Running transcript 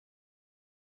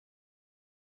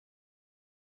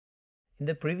In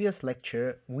the previous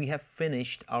lecture, we have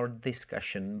finished our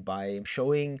discussion by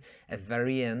showing a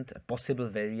possible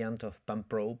variant of pump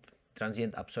probe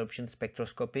transient absorption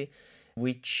spectroscopy,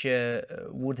 which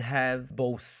would have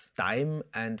both time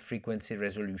and frequency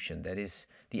resolution. That is,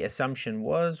 the assumption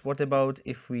was, what about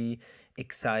if we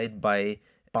excite by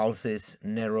pulses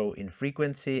narrow in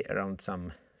frequency around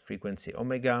some frequency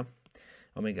omega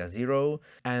 0,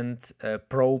 and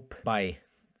probe by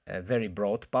a very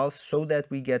broad pulse, so that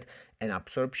we get an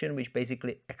absorption which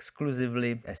basically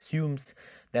exclusively assumes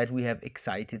that we have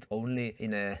excited only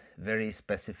in a very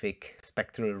specific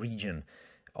spectral region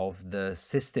of the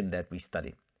system that we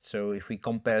study. So if we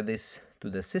compare this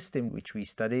to the system which we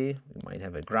study, we might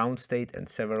have a ground state and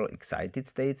several excited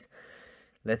states.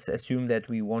 Let's assume that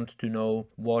we want to know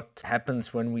what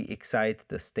happens when we excite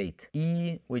the state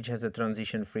E, which has a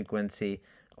transition frequency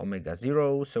omega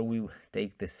 0. So we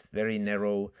take this very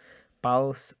narrow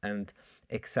pulse and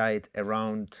excite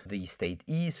around the state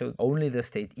E. So only the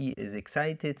state E is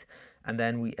excited, and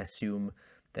then we assume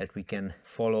that we can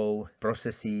follow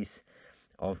processes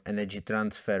of energy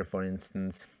transfer, for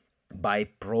instance, by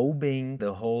probing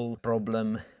the whole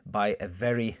problem by a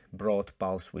very broad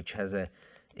pulse which has a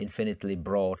infinitely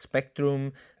broad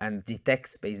spectrum and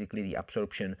detects basically the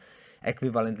absorption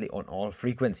equivalently on all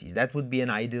frequencies. That would be an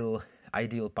ideal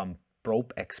pump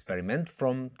probe experiment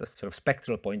from the sort of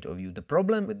spectral point of view. The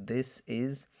problem with this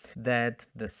is that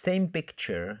the same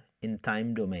picture in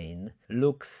time domain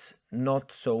looks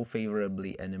not so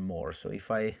favorably anymore. So if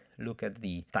I look at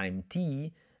the time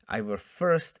t, I will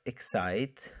first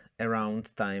excite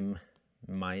around time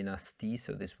minus t,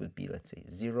 so this would be, let's say,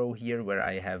 0 here, where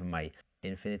I have my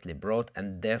infinitely broad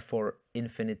and therefore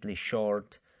infinitely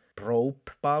short probe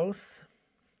pulse.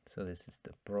 So this is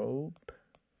the probe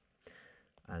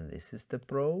and this is the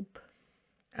probe.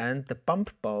 And the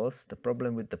pump pulse, the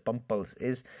problem with the pump pulse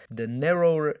is the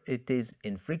narrower it is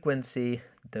in frequency,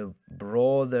 the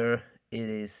broader it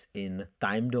is in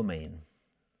time domain.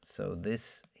 So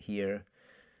this here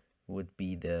would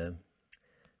be the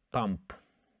pump.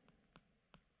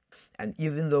 And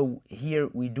even though here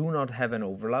we do not have an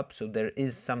overlap, so there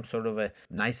is some sort of a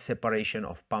nice separation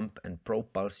of pump and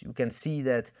probe pulse, you can see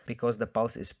that because the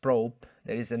pulse is probe,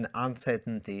 there is an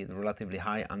uncertainty, relatively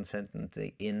high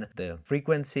uncertainty in the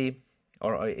frequency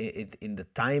or in the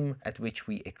time at which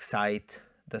we excite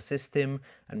the system,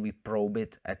 and we probe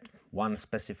it at one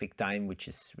specific time, which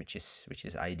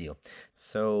is ideal.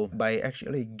 So by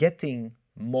actually getting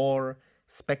more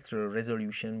spectral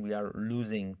resolution, we are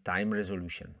losing time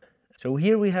resolution. So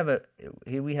here we have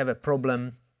a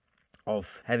problem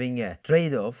of having a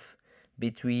trade-off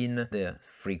between the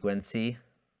frequency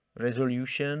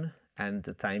resolution and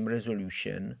the time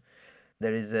resolution.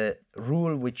 There is a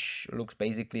rule which looks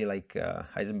basically like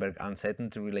Heisenberg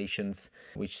uncertainty relations,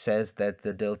 which says that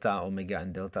the delta omega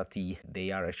and delta t, they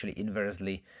are actually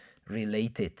inversely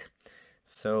related.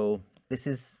 So this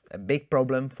is a big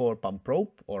problem for pump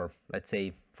probe, or let's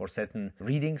say for certain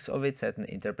readings of it, certain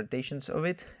interpretations of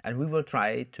it, and we will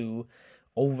try to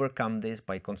overcome this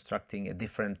by constructing a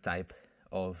different type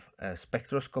of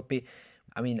spectroscopy.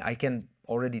 I mean, I can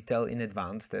already tell in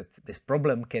advance that this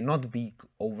problem cannot be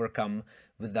overcome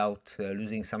without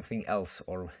losing something else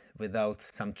or without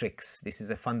some tricks. This is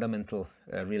a fundamental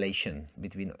relation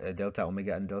between delta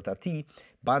omega and delta t,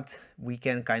 but we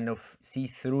can kind of see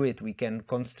through it. We can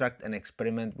construct an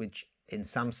experiment which in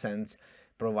some sense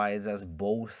provides us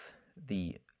both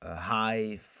the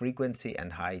high frequency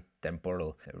and high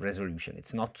temporal resolution.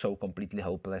 It's not so completely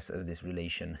hopeless as this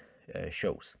relation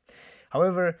shows.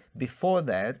 However, before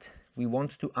that, we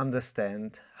want to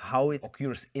understand how it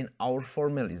occurs in our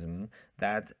formalism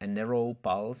that a narrow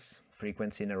pulse,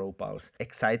 frequency narrow pulse,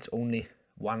 excites only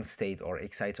one state or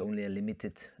excites only a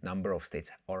limited number of states.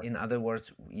 Or in other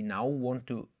words, we now want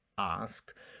to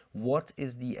ask, what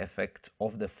is the effect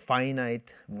of the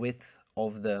finite width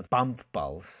of the pump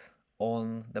pulse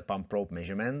on the pump probe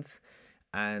measurements?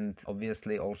 And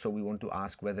obviously also we want to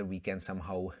ask whether we can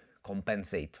somehow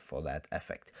compensate for that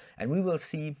effect. And we will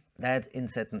see that in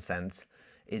certain sense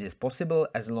it is possible,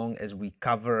 as long as we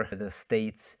cover the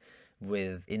states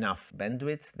with enough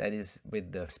bandwidth, that is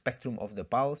with the spectrum of the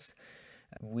pulse,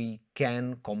 we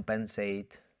can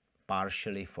compensate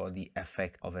partially for the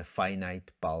effect of a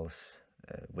finite pulse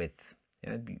width.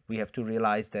 We have to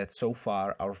realize that so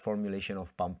far our formulation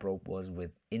of pump probe was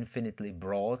with infinitely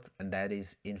broad, and that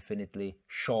is infinitely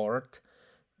short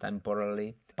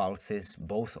temporally pulses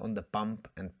both on the pump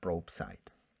and probe side.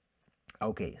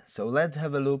 Okay, so let's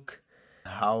have a look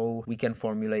how we can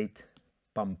formulate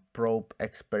pump probe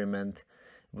experiment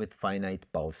with finite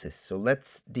pulses. So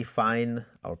let's define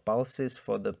our pulses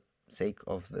for the sake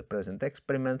of the present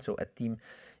experiment. So at t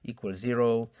equals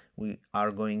 0, we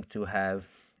are going to have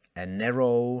a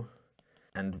narrow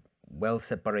and well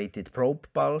separated probe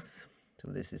pulse.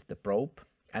 So this is the probe,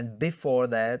 and before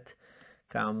that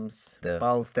comes the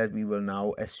pulse that we will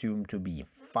now assume to be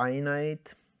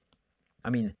finite. I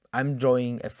mean, I'm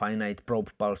drawing a finite probe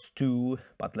pulse too,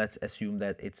 but let's assume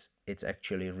that it's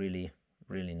actually really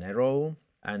narrow.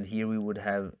 And here we would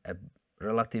have a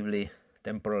relatively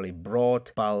temporally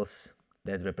broad pulse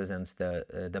that represents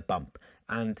the pump.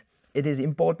 And it is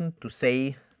important to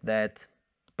say that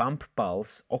pump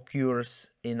pulse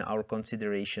occurs in our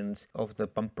considerations of the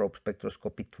pump probe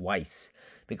spectroscopy twice,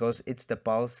 because it's the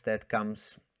pulse that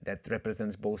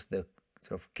represents both the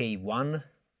sort of K1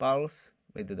 pulse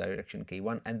with the direction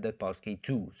K1 and the pulse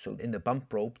K2. So in the pump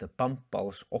probe, the pump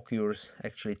pulse occurs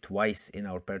actually twice in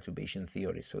our perturbation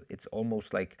theory. So it's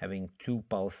almost like having two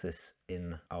pulses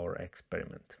in our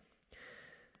experiment.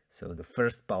 So the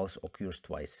first pulse occurs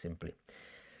twice simply.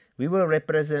 We will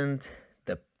represent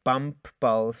the pump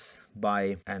pulse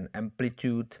by an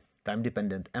amplitude,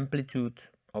 time-dependent amplitude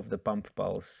of the pump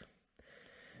pulse,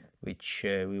 which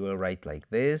we will write like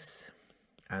this.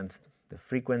 And the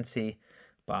frequency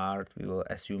part, we will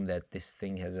assume that this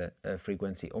thing has a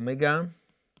frequency omega.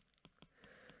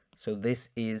 So this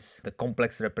is the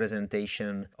complex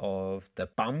representation of the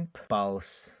pump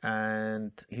pulse,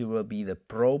 and here will be the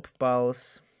probe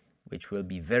pulse, which will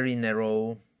be very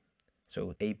narrow.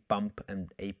 So a pump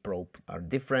and a probe are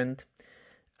different,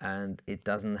 and it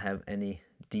doesn't have any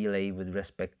delay with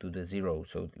respect to the 0.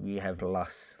 So we have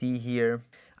loss t here,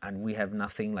 and we have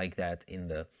nothing like that in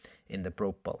the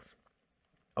probe pulse.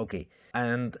 Okay,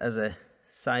 and as a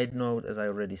side note, as I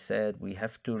already said, we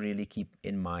have to really keep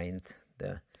in mind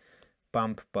the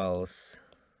pump pulse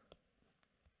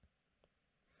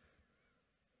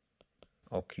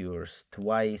occurs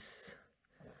twice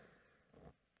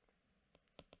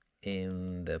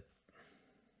in the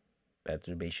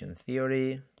perturbation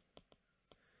theory.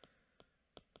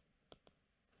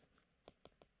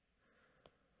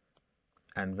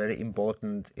 And very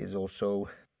important is also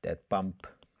that pump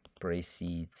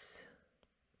precedes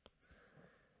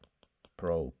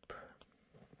probe.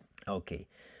 Okay.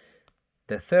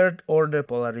 The third order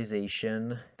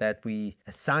polarization that we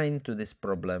assign to this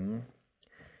problem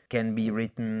can be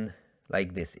written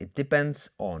like this. It depends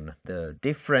on the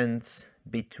difference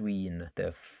between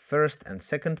the first and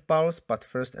second pulse, but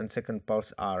first and second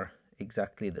pulse are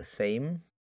exactly the same.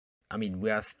 I mean,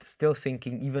 we are still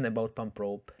thinking even about pump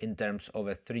probe in terms of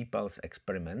a 3-pulse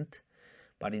experiment,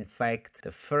 but in fact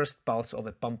the first pulse of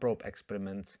a pump probe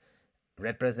experiment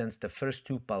represents the first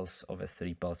 2 pulses of a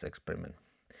 3-pulse experiment.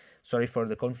 Sorry for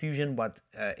the confusion, but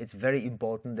it's very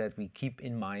important that we keep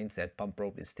in mind that pump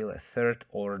probe is still a 3rd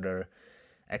order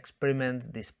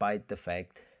experiment, despite the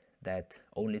fact that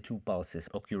only 2 pulses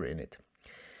occur in it.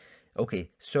 Okay,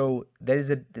 so there is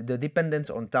the dependence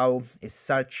on tau is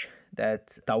such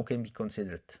that tau can be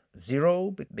considered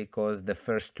 0 because the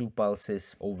first 2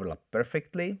 pulses overlap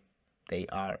perfectly. They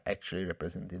are actually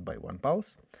represented by 1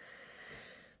 pulse.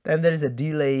 Then there is a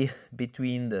delay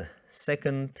between the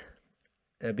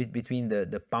between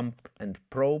the pump and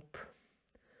probe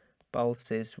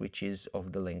pulses, which is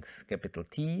of the length capital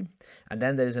T, and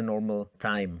then there is a normal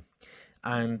time.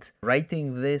 And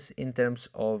writing this in terms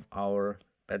of our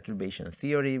perturbation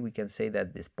theory, we can say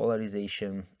that this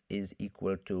polarization is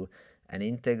equal to an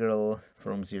integral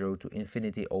from 0 to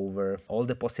infinity over all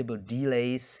the possible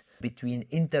delays between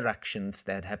interactions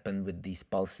that happen with these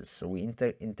pulses. So we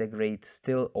integrate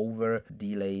still over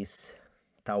delays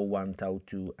tau 1, tau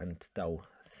 2, and tau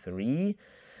 3.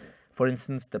 For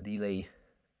instance, the delay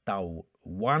tau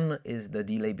 1 is the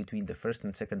delay between the first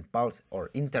and second pulse, or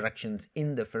interactions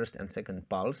in the first and second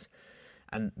pulse,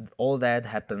 and all that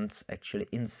happens actually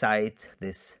inside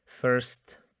this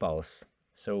first pulse.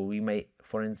 So we may,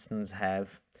 for instance,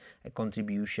 have a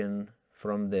contribution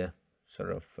from the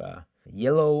sort of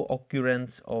yellow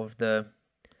occurrence of the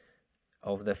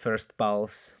first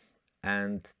pulse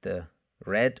and the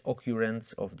red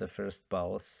occurrence of the first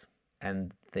pulse,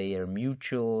 and their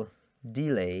mutual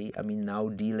delay, I mean now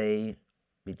delay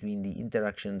between the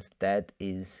interactions, that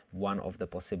is one of the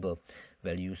possible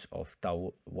values of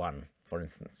tau 1, for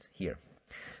instance, here.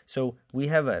 So we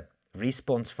have a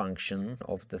response function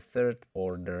of the 3rd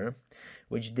order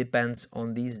which depends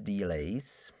on these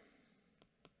delays.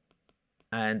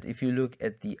 And if you look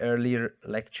at the earlier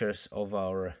lectures of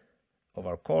our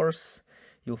course,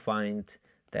 you'll find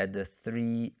that the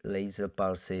 3 laser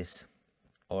pulses,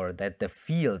 or that the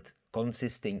field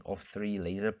consisting of 3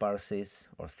 laser pulses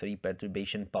or 3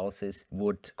 perturbation pulses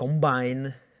would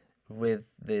combine with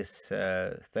this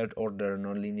third order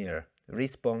nonlinear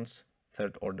response,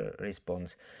 third order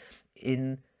response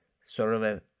in sort of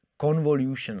a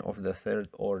convolution of the third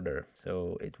order.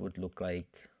 So it would look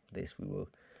like this. We will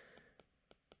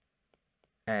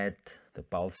add the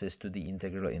pulses to the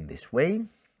integral in this way.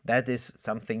 That is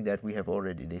something that we have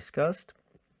already discussed.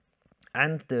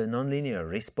 And the nonlinear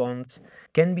response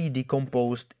can be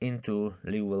decomposed into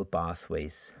Liouville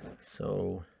pathways.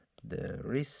 So the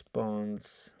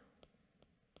response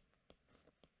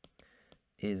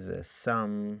is a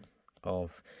sum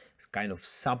of kind of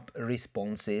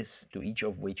sub-responses, to each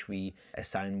of which we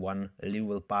assign one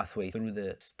Liouville pathway through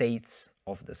the states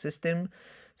of the system.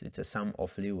 So it's a sum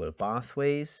of Liouville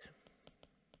pathways.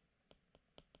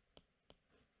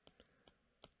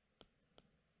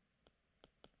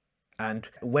 And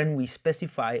when we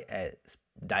specify a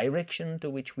direction to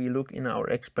which we look in our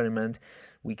experiment,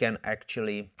 we can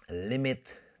actually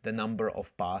limit the number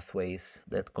of pathways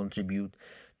that contribute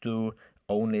to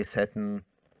only a certain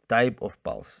type of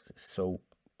pulse. So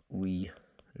we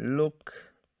look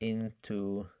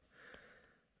into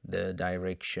the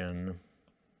direction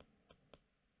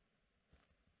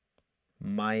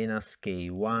minus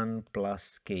k1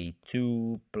 plus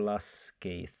k2 plus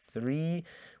k3,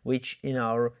 which in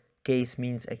our case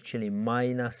means actually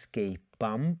minus k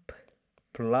pump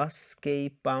plus k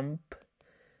pump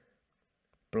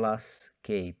plus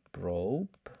k probe.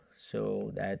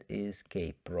 So that is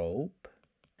k probe.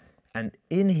 And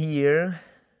in here,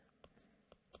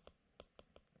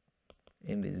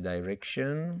 in this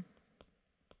direction,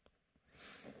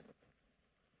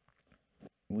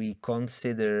 we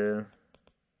consider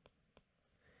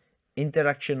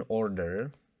interaction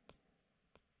order.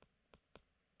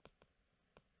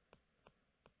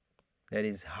 That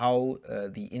is how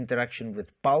the interaction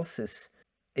with pulses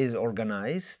is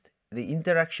organized. The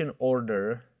interaction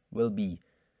order will be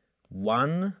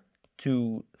 1,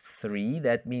 2, 3.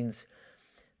 That means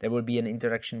there will be an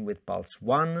interaction with pulse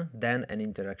 1, then an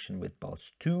interaction with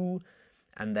pulse 2,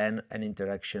 and then an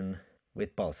interaction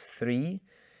with pulse 3,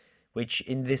 which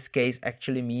in this case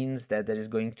actually means that there is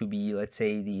going to be, let's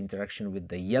say, the interaction with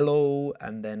the yellow,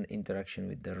 and then interaction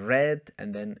with the red,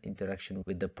 and then interaction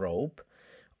with the probe.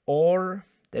 Or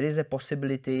there is a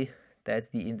possibility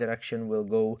that the interaction will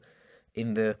go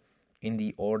in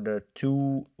the order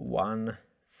 2, 1,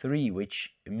 3,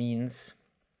 which means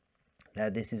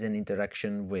that this is an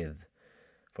interaction with,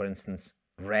 for instance,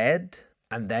 red,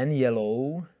 and then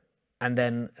yellow, and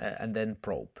then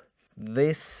probe.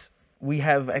 This we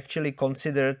have actually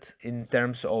considered in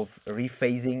terms of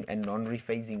rephasing and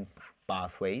non-rephasing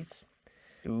pathways.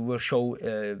 We will show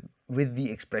with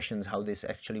the expressions how this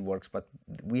actually works, but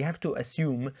we have to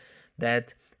assume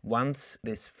that once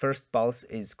this first pulse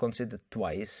is considered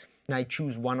twice, and I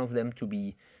choose one of them to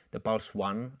be the pulse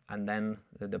 1, and then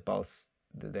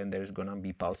then there's gonna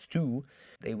be pulse 2,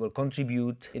 they will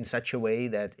contribute in such a way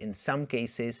that in some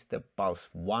cases the pulse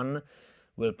 1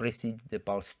 will precede the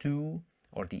pulse 2,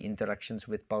 or the interactions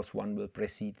with pulse 1 will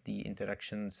precede the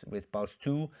interactions with pulse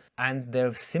 2, and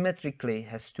there symmetrically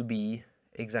has to be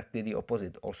exactly the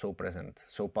opposite also present.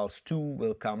 So pulse 2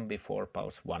 will come before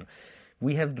pulse 1.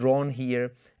 We have drawn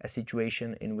here a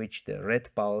situation in which the red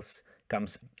pulse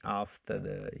comes after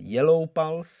the yellow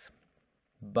pulse,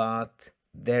 but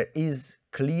there is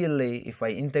clearly, if I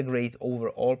integrate over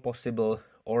all possible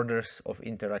orders of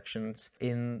interactions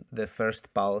in the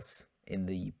first pulse, in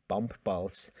the pump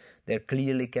pulse, there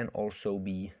clearly can also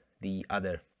be the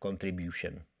other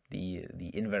contribution, the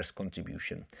inverse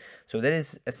contribution. So there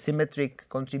is a symmetric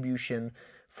contribution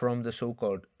from the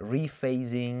so-called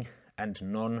rephasing and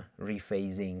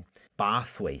non-rephasing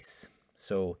pathways.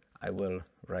 So I will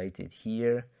write it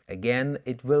here. Again,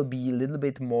 it will be a little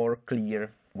bit more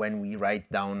clear when we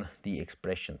write down the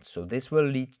expressions. So this will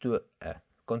lead to a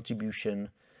contribution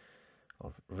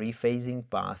of rephasing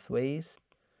pathways,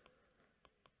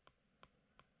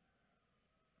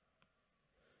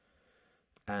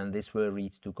 and this will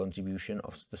lead to contribution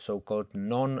of the so-called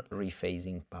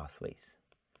non-rephasing pathways.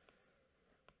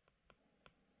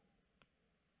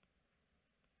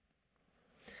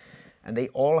 And they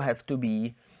all have to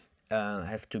be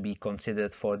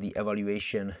considered for the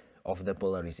evaluation of the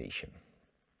polarization.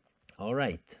 All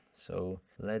right, so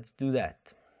let's do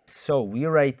that. So we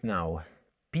write now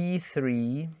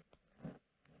P3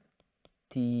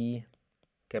 T,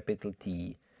 capital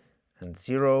T, and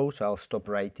 0. So I'll stop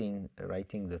writing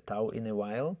the tau in a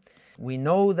while. We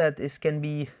know that this can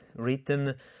be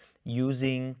written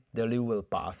using the Liouville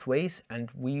pathways, and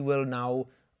we will now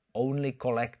only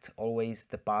collect always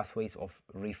the pathways of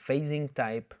rephasing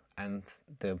type and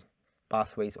the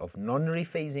pathways of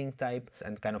non-rephasing type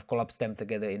and kind of collapse them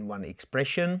together in one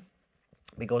expression,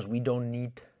 because we don't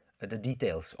need the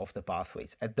details of the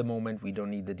pathways. At the moment, we don't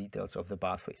need the details of the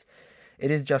pathways. It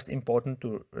is just important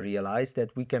to realize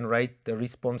that we can write the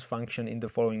response function in the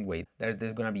following way.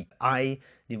 There's going to be I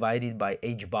divided by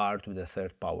h bar to the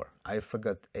third power. I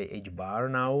forgot h bar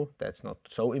now, that's not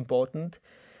so important.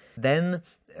 Then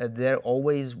there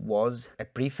always was a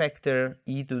prefactor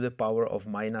e to the power of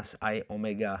minus I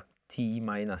omega t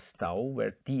minus tau,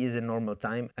 where t is a normal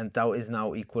time and tau is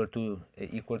now equal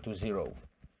to 0.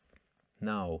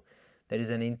 Now there is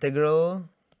an integral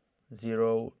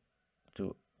 0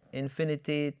 to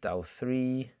infinity, tau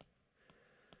 3,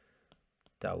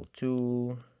 tau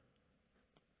 2,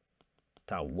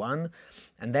 tau 1,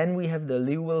 and then we have the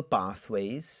Liouville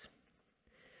pathways,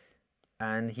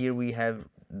 and here we have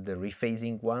the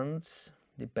rephasing ones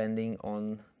depending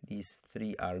on these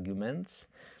three arguments,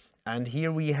 and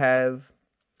here we have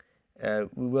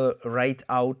we will write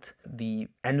out the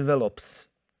envelopes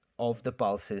of the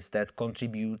pulses that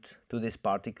contribute to this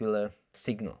particular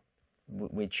signal,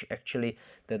 which actually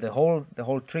the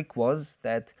whole trick was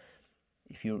that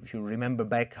if you remember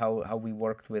back how we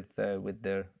worked with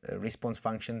the response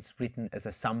functions written as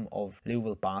a sum of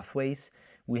Liouville pathways,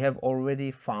 we have already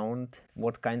found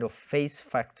what kind of phase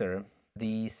factor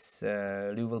these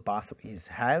Liouville pathways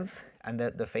have, and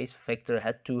that the phase factor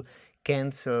had to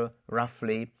cancel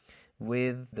roughly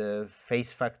with the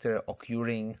phase factor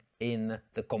occurring in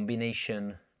the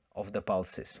combination of the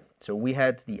pulses. So we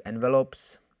had the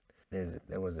envelopes.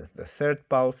 There was the third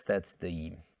pulse, that's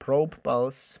the probe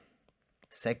pulse,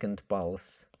 second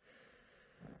pulse,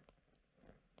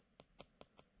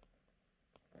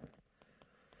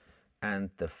 and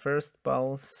the first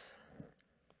pulse,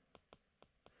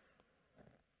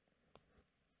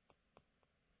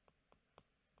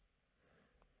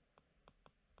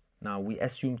 now we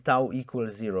assume tau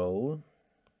equals 0,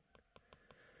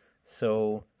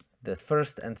 so the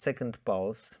first and second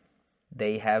pulse,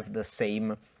 they have the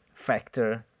same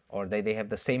factor, or they have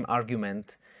the same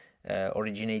argument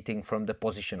originating from the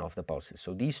position of the pulses.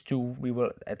 So these two we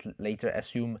will later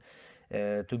assume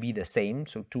to be the same,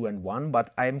 so 2 and 1,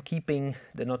 but I'm keeping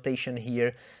the notation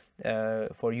here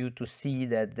for you to see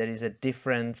that there is a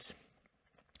difference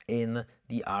in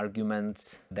the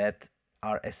arguments that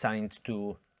are assigned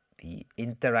to the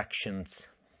interactions,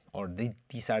 or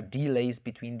these are delays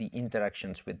between the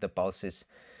interactions with the pulses.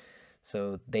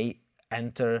 So they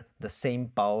enter the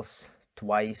same pulse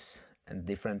twice and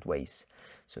different ways.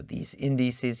 So these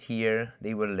indices here,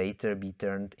 they will later be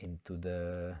turned into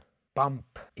the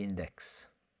pump index,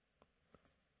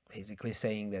 basically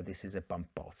saying that this is a pump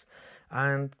pulse,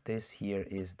 and this here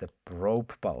is the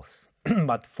probe pulse.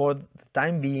 But for the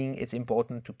time being, it's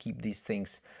important to keep these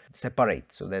things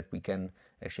separate so that we can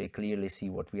actually clearly see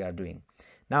what we are doing.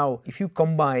 Now, if you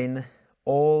combine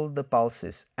all the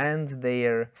pulses and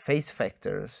their phase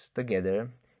factors together,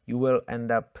 you will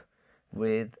end up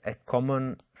with a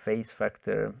common phase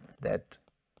factor that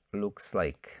looks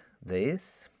like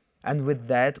this. And with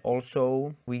that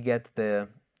also we get the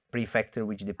prefactor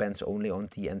which depends only on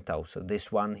t and tau. So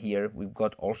this one here we've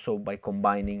got also by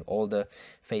combining all the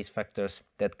phase factors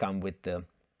that come with the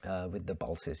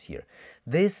pulses here.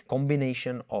 This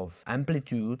combination of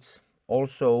amplitudes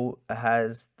also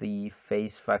has the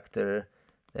phase factor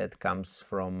that comes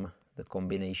from the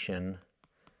combination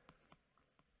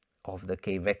of the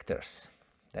k vectors.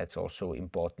 That's also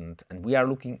important, and we are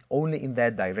looking only in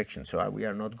that direction, so we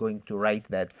are not going to write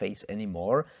that phase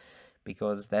anymore,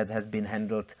 because that has been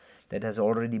handled, that has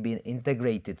already been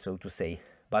integrated, so to say.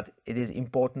 But it is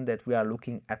important that we are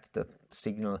looking at the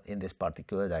signal in this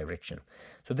particular direction.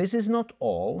 So this is not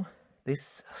all.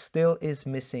 This still is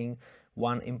missing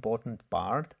one important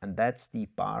part, and that's the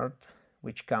part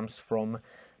which comes from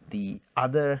the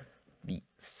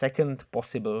second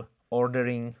possible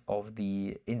ordering of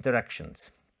the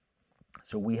interactions.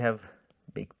 So we have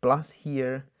big plus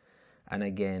here, and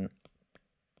again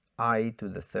I to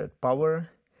the third power.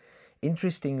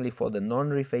 Interestingly, for the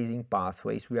non-rephasing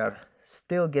pathways, we are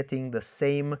still getting the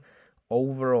same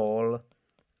overall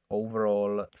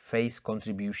phase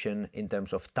contribution in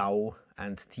terms of tau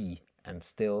and t, and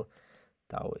still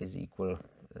tau is equal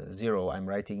 0. I'm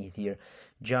writing it here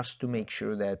just to make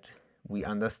sure that we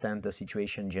understand the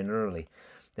situation generally.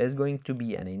 There's going to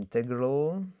be an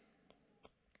integral.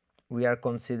 We are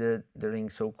considering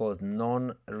so-called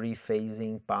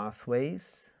non-rephasing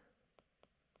pathways.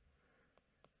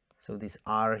 So this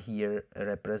R here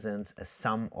represents a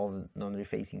sum of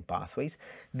non-rephasing pathways.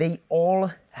 They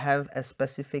all have a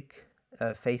specific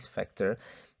phase factor,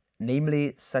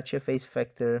 namely such a phase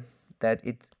factor that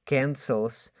it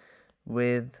cancels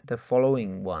with the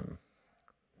following one,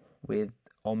 with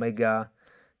omega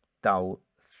tau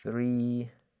 3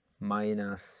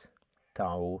 minus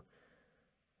tau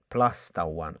plus tau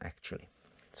 1 actually.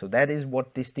 So that is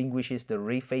what distinguishes the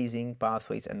rephasing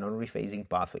pathways and non-rephasing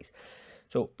pathways.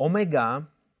 So omega,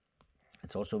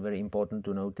 it's also very important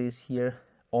to notice here,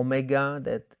 omega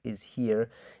that is here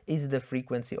is the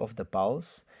frequency of the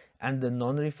pulse, and the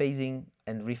non-rephasing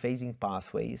and rephasing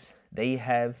pathways, they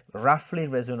have roughly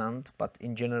resonant, but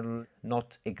in general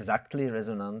not exactly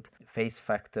resonant phase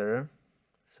factor.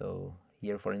 So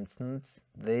here, for instance,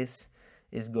 this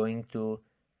is going to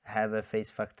have a phase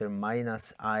factor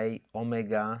minus I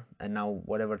omega, and now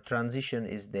whatever transition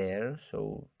is there,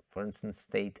 so for instance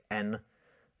state N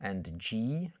and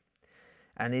G,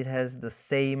 and it has the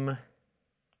same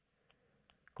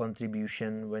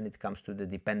contribution when it comes to the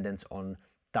dependence on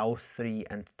tau 3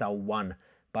 and tau 1,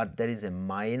 but there is a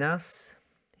minus.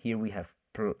 Here we have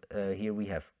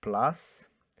plus.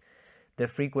 The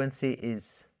frequency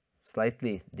is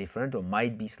slightly different, or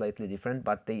might be slightly different,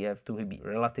 but they have to be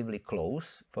relatively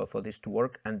close for this to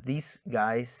work, and these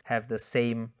guys have the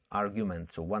same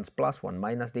argument. So one's plus, one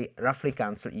minus, they roughly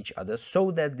cancel each other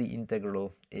so that the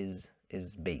integral is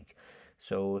big.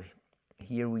 So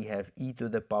here we have e to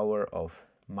the power of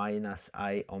minus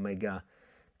I omega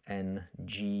n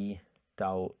g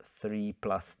tau 3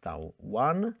 plus tau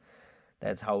 1.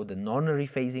 That's how the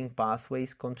non-rephasing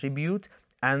pathways contribute,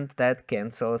 and that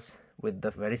cancels with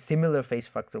the very similar phase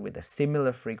factor, with a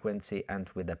similar frequency, and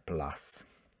with a plus.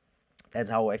 That's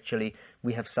how actually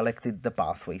we have selected the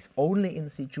pathways. Only in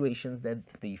situations that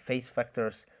the phase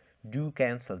factors do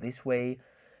cancel this way,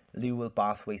 Liouville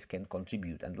pathways can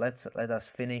contribute. And let us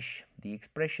finish the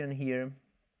expression here.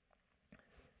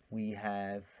 We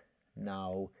have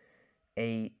now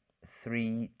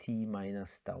A3t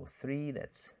minus tau 3,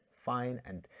 that's fine.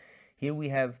 And here we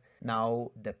have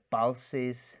now the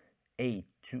pulses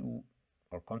A2,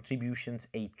 or contributions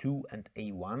A2 and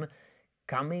A1,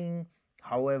 coming,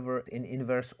 however, in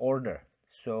inverse order.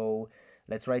 So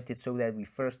let's write it so that we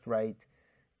first write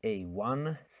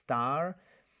A1 star.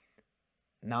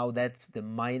 Now that's the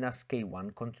minus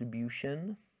K1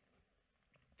 contribution,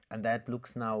 and that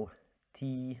looks now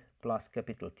T plus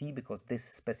capital T, because this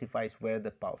specifies where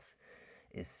the pulse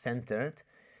is centered,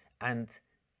 and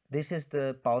this is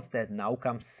the pulse that now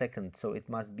comes second, so it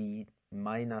must be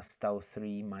minus tau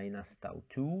 3 minus tau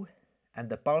 2, and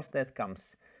the pulse that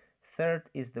comes third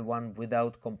is the one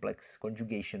without complex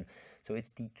conjugation, so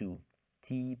it's T2.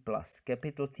 T plus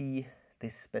capital T,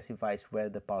 this specifies where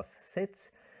the pulse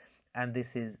sits, and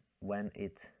this is when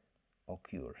it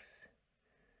occurs.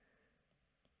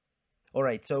 All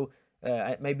right, so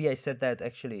maybe I said that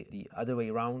actually the other way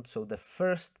around. So the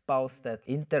first pulse that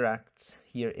interacts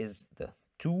here is the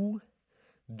 2,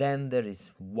 then there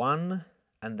is 1,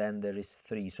 and then there is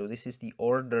 3. So this is the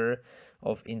order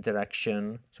of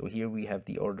interaction. So here we have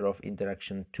the order of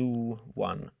interaction 2,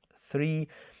 1, 3,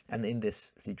 and in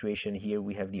this situation here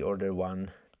we have the order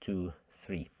 1, 2,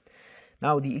 3.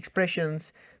 Now the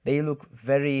expressions, they look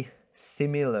very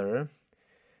similar.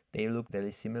 They look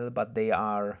very similar, but they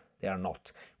are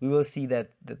not. We will see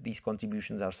that these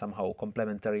contributions are somehow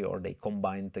complementary, or they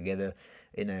combine together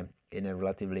in a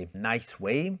relatively nice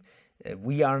way.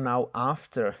 We are now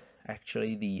after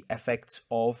actually the effects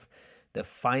of the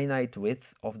finite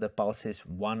width of the pulses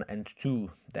 1 and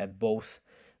 2 that both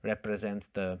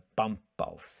represent the pump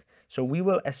pulse. So we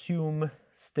will assume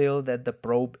still that the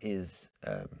probe is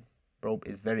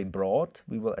very broad.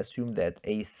 We will assume that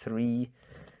A3t,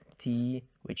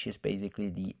 which is basically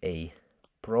the A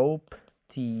probe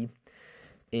T,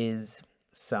 is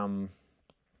some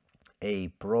A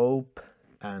probe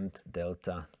and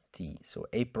delta T. So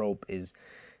A probe is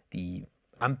the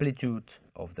amplitude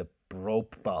of the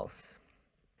probe pulse.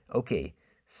 Okay,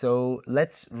 so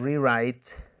let's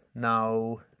rewrite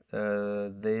now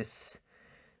this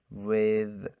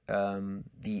with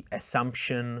the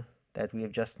assumption that we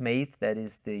have just made, that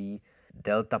is the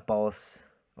delta pulse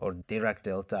or Dirac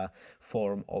delta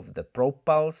form of the probe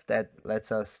pulse, that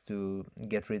lets us to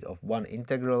get rid of one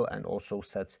integral and also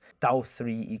sets tau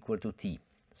 3 equal to t.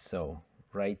 So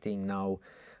writing now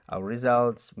our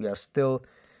results, we are still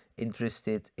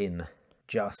interested in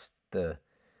just the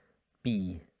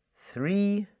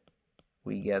P3.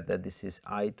 We get that this is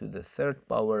I to the third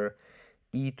power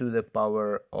e to the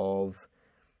power of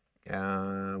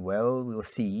well, we'll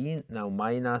see now,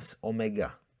 minus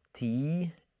omega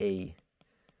t A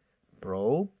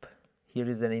probe. Here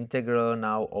is an integral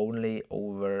now only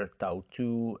over tau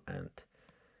 2 and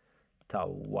tau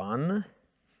 1.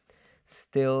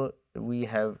 Still we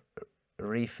have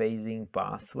rephasing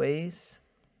pathways.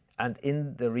 And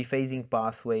in the rephasing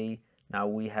pathway, now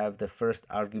we have the first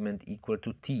argument equal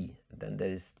to t. Then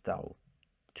there is tau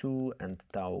 2 and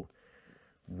tau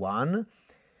 1.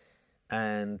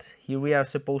 And here we are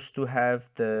supposed to have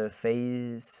the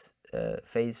phase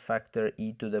factor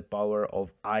e to the power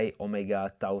of I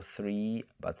omega tau 3,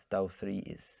 but tau 3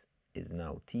 is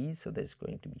now t, so there's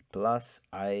going to be plus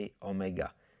I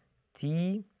omega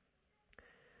t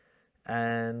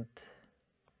and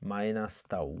minus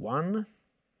tau 1.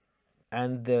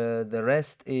 And the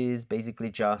rest is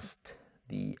basically just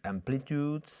the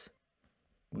amplitudes.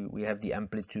 We have the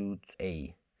amplitude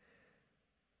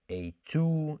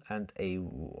A2 and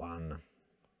A1.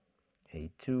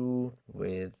 A2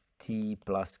 with t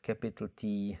plus capital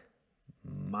T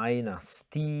minus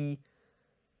t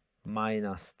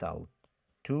minus tau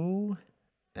 2.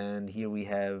 And here we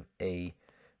have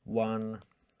A1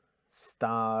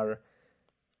 star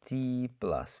t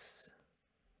plus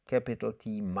capital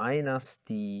T minus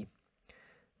t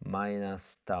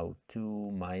minus tau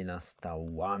 2 minus tau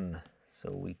 1.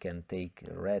 So we can take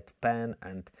a red pen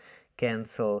and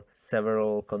cancel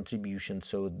several contributions.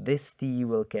 So this t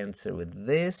will cancel with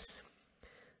this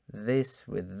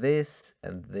with this,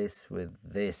 and this with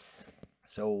this.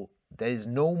 So there is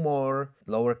no more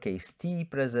lowercase t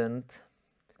present.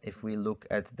 If we look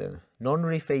at the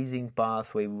non-rephasing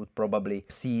pathway, we would probably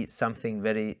see something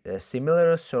very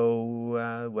similar.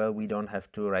 So, well, we don't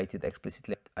have to write it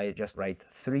explicitly. I just write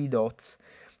 3 dots,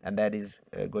 and that is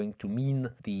going to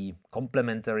mean the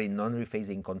complementary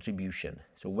non-rephasing contribution.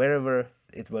 So wherever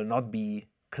it will not be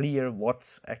clear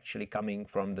what's actually coming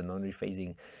from the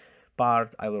non-rephasing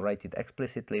part, I will write it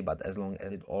explicitly, but as long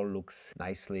as it all looks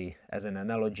nicely as an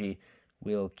analogy,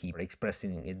 we'll keep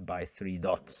expressing it by 3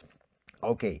 dots.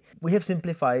 Okay, we have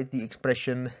simplified the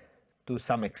expression to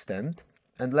some extent,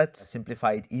 and let's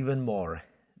simplify it even more.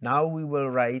 Now we will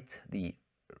write the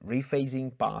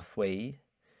rephasing pathway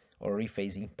or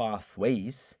rephasing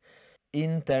pathways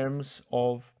in terms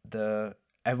of the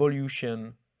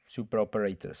evolution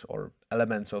superoperators or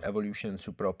elements of evolution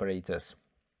superoperators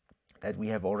that we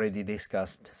have already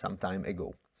discussed some time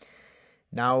ago.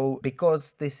 Now,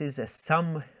 because this is a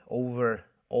sum over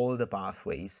all the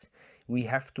pathways, we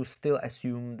have to still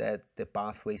assume that the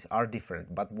pathways are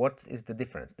different. But what is the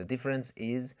difference? The difference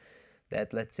is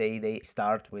that, let's say, they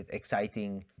start with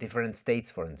exciting different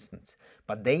states, for instance,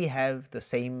 but they have the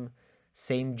same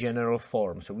general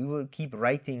form. So we will keep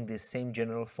writing this same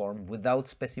general form without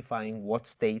specifying what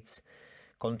states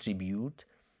contribute,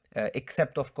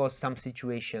 except, of course, some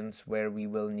situations where we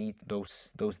will need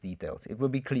those details. It will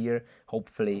be clear,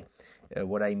 hopefully,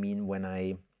 what I mean when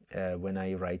I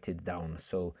write it down.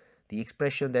 So the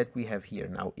expression that we have here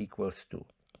now equals to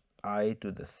I to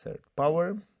the 3rd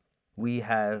power. We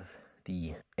have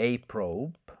the A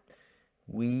probe.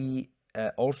 We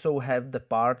also have the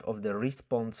part of the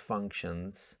response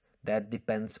functions that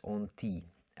depends on t.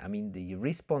 I mean, the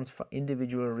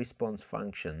individual response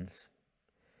functions,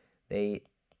 they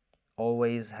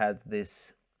always had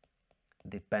this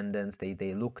dependence.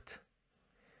 They looked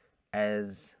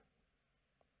as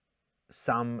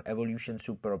some evolution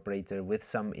superoperator with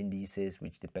some indices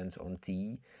which depends on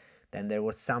t. Then there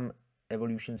was some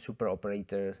evolution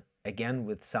superoperator again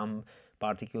with some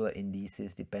particular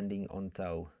indices depending on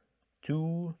tau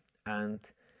 2 and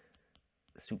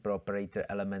superoperator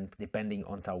element depending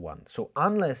on tau 1. So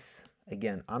unless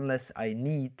I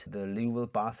need the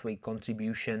Liouville pathway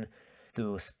contribution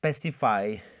to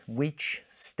specify which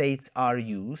states are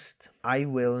used, I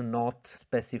will not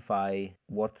specify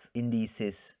what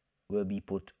indices will be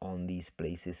put on these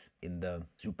places in the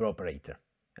superoperator.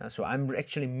 So I'm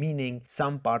actually meaning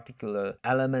some particular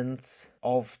elements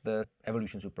of the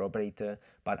evolution superoperator,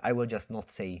 but I will just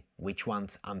not say which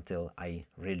ones until I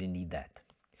really need that.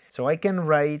 So I can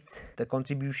write the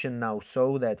contribution now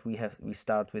so that we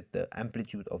start with the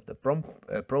amplitude of the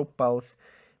probe pulse.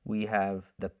 We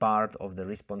have the part of the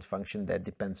response function that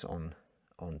depends on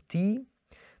t.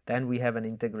 Then we have an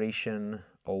integration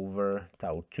over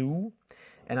tau 2,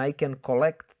 and I can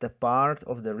collect the part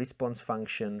of the response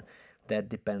function that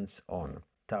depends on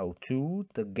tau 2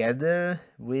 together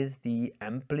with the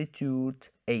amplitude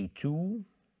A2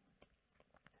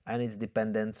 and its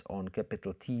dependence on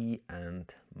capital T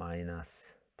and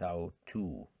minus tau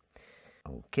 2.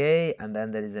 Okay, and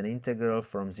then there is an integral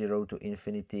from 0 to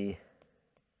infinity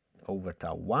over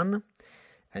tau 1.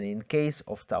 And in case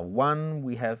of tau 1,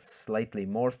 we have slightly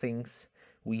more things.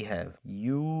 We have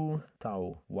u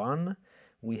tau 1.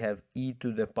 We have e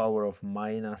to the power of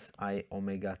minus I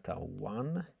omega tau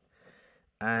 1.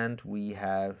 And we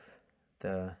have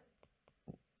the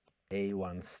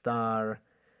A1 star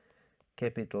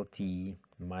capital T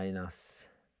minus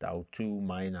tau 2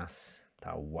 minus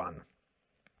tau 1.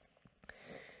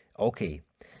 Okay,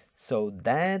 so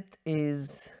that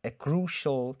is a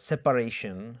crucial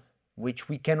separation which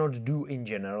we cannot do in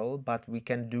general, but we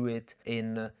can do it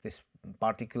in this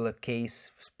particular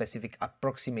case specific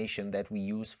approximation that we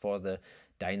use for the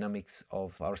dynamics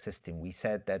of our system. We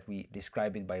said that we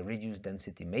describe it by reduced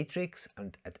density matrix,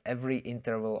 and at every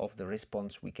interval of the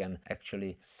response we can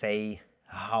actually say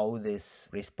how this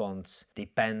response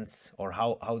depends, or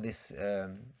how this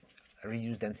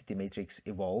reduced density matrix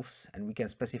evolves, and we can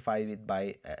specify it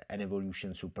by an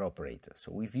evolution superoperator.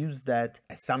 So we've used that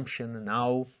assumption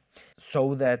now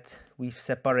so that we've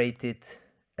separated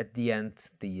at the end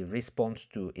the response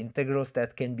to integrals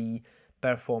that can be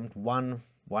performed one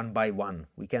by one.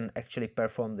 We can actually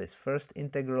perform this first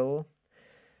integral.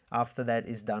 After that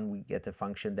is done, we get a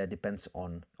function that depends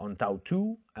on tau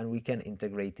 2, and we can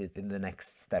integrate it in the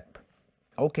next step.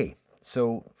 Okay,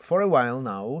 so for a while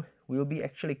now we'll be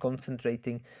actually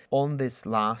concentrating on this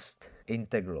last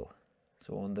integral,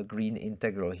 so on the green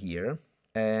integral here.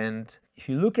 And if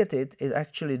you look at it, it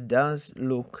actually does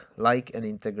look like an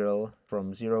integral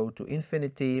from 0 to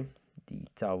infinity d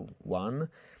tau 1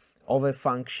 of a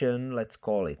function, let's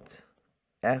call it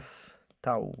f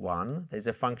tau 1. There's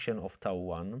a function of tau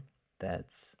 1,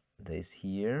 that's this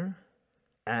here,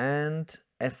 and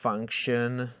a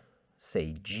function,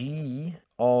 say g,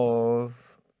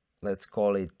 of, let's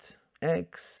call it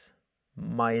x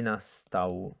minus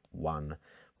tau 1,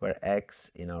 where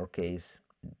x in our case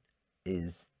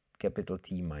is capital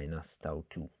T minus tau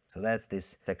 2. So that's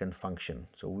this second function.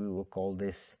 So we will call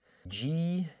this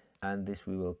g, and this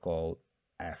we will call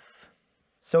f.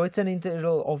 So it's an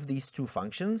integral of these two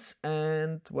functions,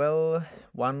 and well,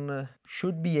 one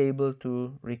should be able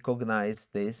to recognize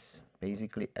this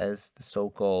basically as the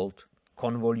so-called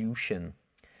convolution.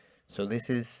 So this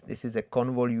is a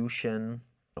convolution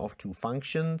of two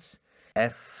functions.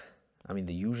 F, I mean,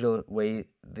 the usual way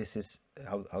this is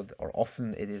or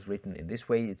often it is written in this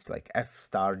way. It's like f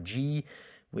star g,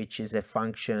 which is a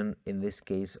function in this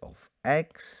case of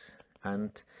x,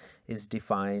 and is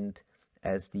defined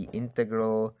as the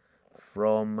integral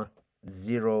from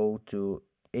 0 to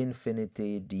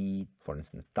infinity d, for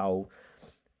instance, tau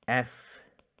f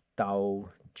tau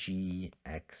g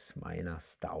x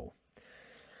minus tau.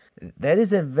 That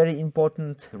is a very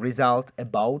important result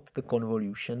about the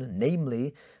convolution,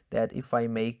 namely that if I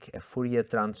make a Fourier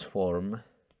transform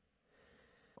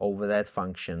over that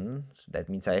function, so that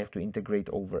means I have to integrate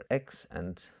over x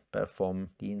and perform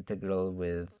the integral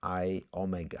with I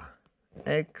omega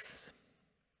x.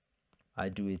 I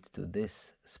do it to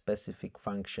this specific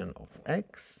function of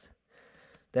x,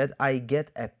 that I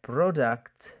get a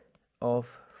product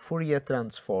of Fourier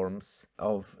transforms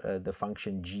of the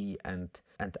function g and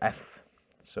f.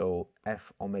 So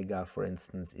f omega, for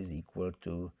instance, is equal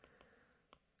to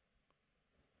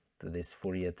this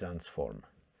Fourier transform.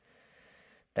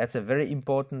 That's a very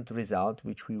important result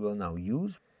which we will now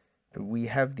use. We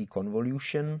have the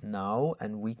convolution now,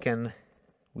 and we can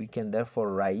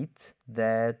therefore write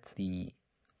that the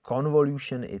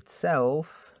convolution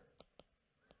itself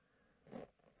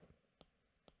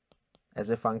as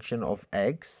a function of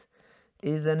x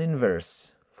is an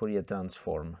inverse Fourier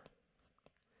transform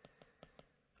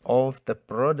of the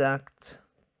product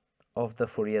of the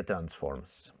Fourier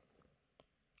transforms.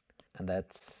 And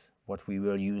that's what we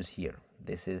will use here.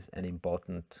 This is an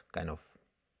important kind of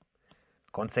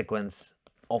consequence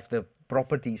of the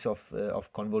properties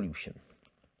of convolution.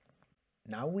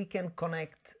 Now we can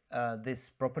connect this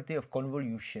property of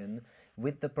convolution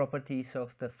with the properties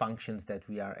of the functions that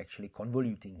we are actually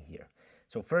convoluting here.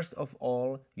 So first of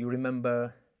all, you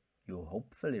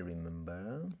hopefully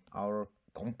remember our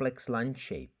complex line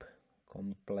shape,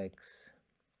 complex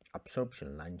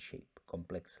absorption line shape,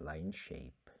 complex line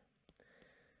shape.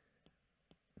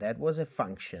 That was a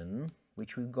function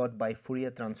which we got by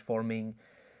Fourier transforming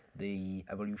the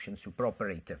evolution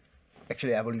superoperator.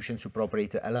 Actually, evolution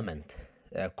superoperator element,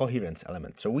 coherence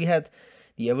element. So we had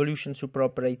the evolution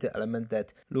superoperator element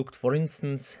that looked, for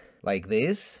instance, like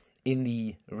this. In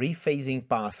the rephasing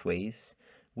pathways,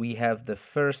 we have the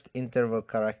first interval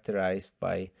characterized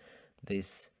by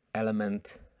this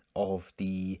element of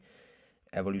the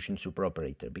evolution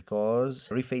superoperator, because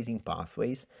rephasing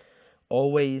pathways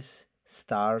always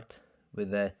start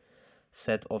with a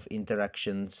set of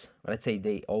interactions. Let's say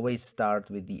they always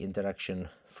start with the interaction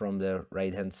from the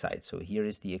right hand side. So here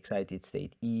is the excited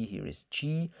state E, here is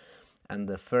G, and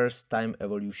the first time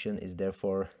evolution is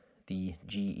therefore the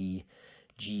GE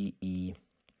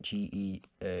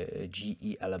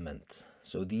element.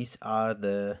 So these are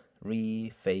the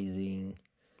rephasing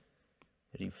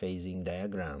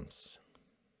diagrams.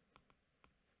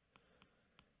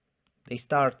 they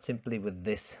start simply with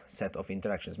this set of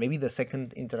interactions. Maybe the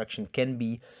second interaction can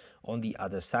be on the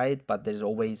other side, but there's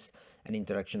always an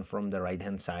interaction from the right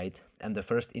hand side, and the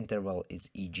first interval is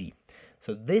EG.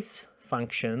 So this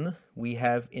function we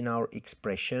have in our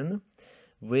expression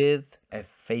with a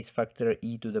phase factor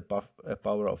e to the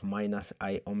power of minus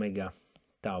I omega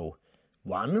tau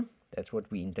 1. That's what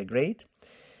we integrate.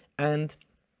 And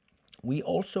we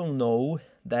also know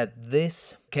that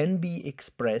this can be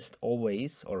expressed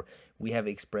always, or we have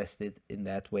expressed it in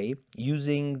that way,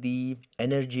 using the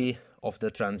energy of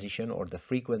the transition or the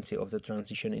frequency of the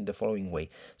transition in the following way.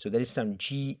 So there is some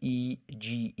GE,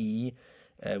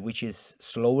 which is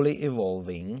slowly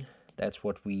evolving. That's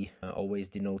what we always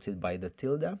denoted by the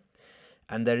tilde.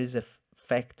 And there is a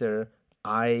factor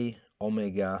I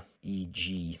omega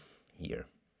EG here.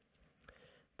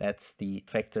 That's the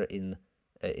factor in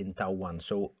tau 1.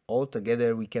 So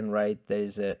altogether we can write there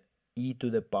is a e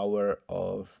to the power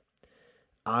of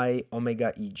I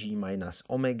omega EG minus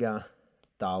omega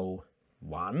tau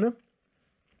 1.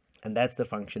 And that's the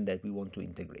function that we want to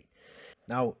integrate.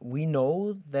 Now we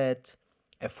know that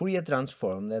a Fourier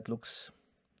transform that looks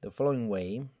the following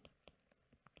way: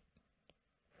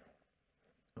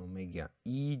 omega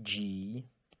EG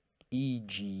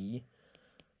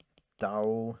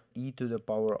tau e to the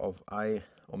power of I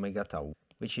omega tau,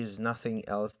 which is nothing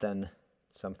else than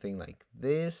something like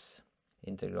this,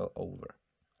 integral over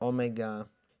omega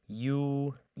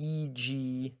u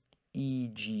EG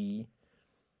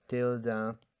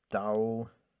tilde tau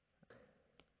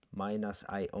minus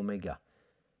I omega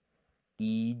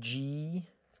EG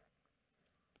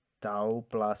tau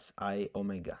plus I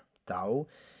omega tau.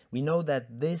 We know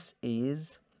that this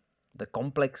is the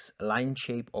complex line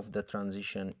shape of the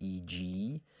transition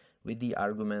EG with the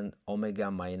argument omega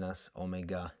minus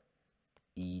omega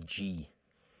EG.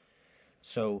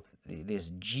 So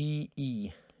this G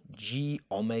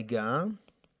omega,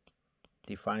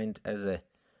 defined as a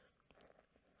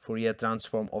Fourier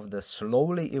transform of the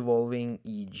slowly evolving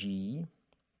EG,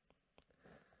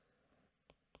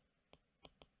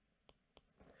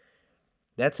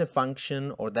 that's a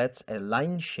function, or that's a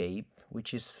line shape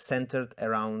which is centered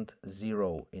around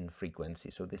 0 in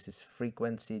frequency. So this is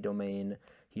frequency domain,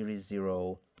 here is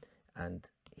 0, and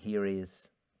here is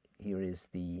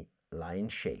the line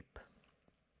shape.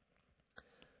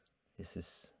 This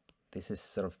is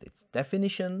sort of its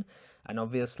definition, and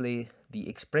obviously the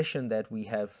expression that we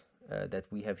have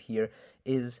here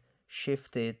is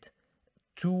shifted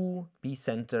to be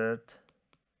centered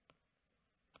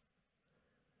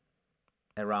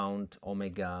around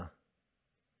omega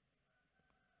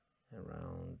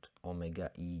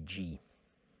EG.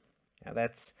 Now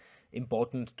that's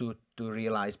important to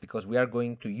realize, because we are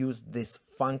going to use this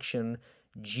function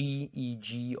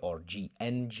GEG or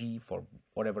GNG for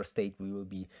whatever state we will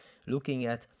be looking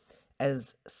at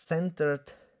as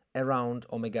centered around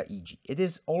omega EG. It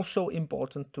is also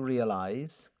important to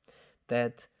realize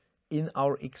that in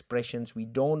our expressions we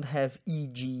don't have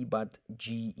EG but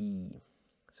GE.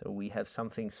 So we have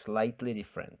something slightly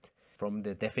different from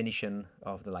the definition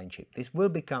of the line shape. This will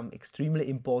become extremely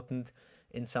important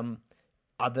in some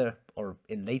other or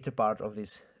in later part of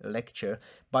this lecture,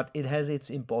 but it has its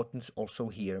importance also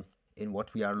here in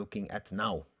what we are looking at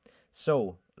now.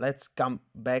 So let's come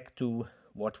back to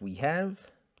what we have.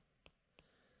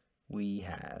 We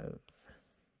have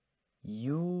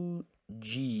UGE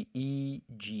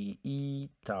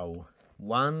tau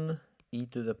 1 e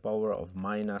to the power of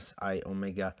minus I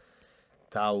omega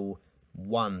tau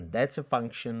 1. That's a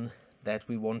function that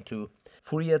we want to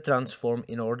Fourier transform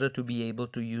in order to be able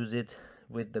to use it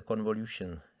with the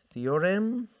convolution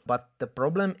theorem. But the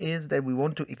problem is that we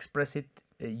want to express it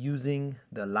using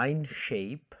the line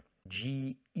shape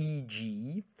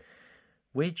GEG,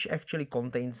 which actually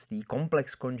contains the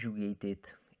complex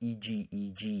conjugated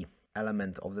EG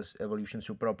element of this evolution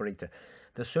superoperator.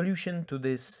 The solution to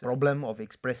this problem of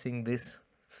expressing this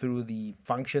through the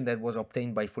function that was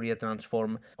obtained by Fourier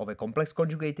transform of a complex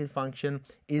conjugated function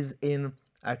is in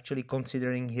actually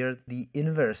considering here the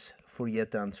inverse Fourier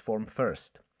transform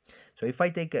first. So if I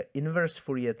take an inverse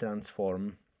Fourier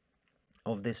transform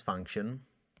of this function,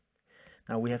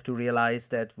 now we have to realize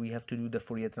that we have to do the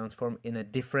Fourier transform in a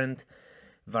different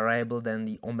variable than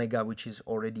the omega, which is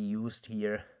already used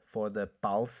here for the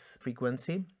pulse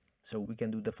frequency. So we can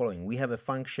do the following. We have a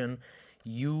function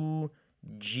UGEGE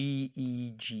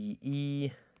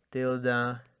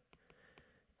tilde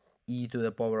e to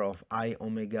the power of I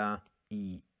omega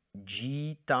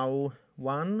EG tau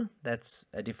 1. That's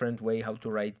a different way how to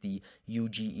write the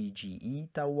UGEGE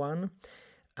tau 1.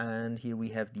 And here we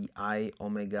have the I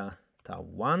omega tau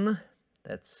 1.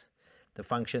 That's the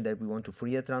function that we want to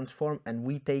Fourier transform, and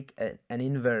we take an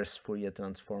inverse Fourier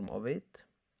transform of it.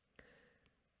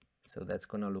 So that's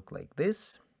gonna look like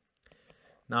this.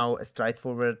 Now a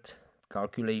straightforward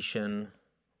calculation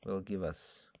will give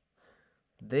us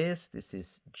this. This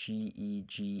is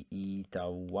GE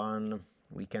tau 1.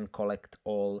 We can collect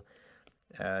all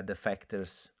the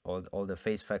factors, all the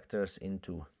phase factors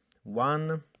into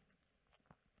 1.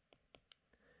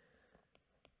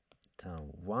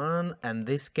 Tau 1, and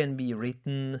this can be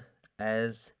written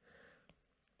as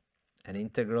an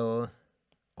integral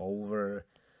over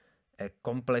a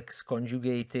complex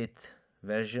conjugated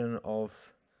version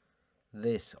of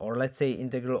this, or let's say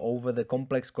integral over the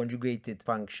complex conjugated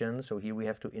function. So here we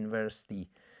have to inverse the,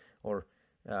 or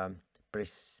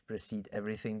precede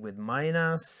everything with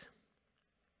minus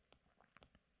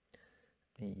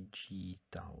G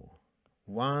tau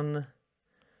 1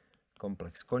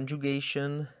 complex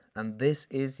conjugation, and this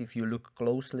is, if you look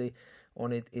closely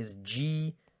on it, is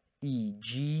G E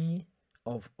G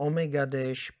of omega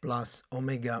dash plus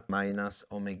omega minus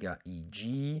omega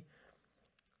EG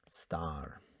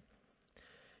star.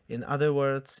 In other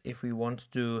words, if we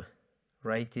want to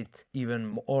write it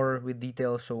even more with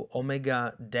detail, so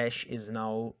omega dash is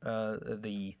now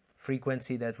the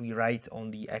frequency that we write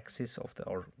on the axis of the,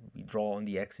 or we draw on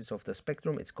the axis of the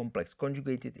spectrum. It's complex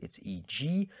conjugated, it's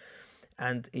EG,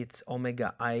 and it's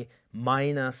omega I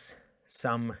minus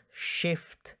some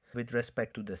shift with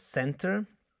respect to the center,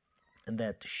 and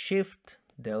that shift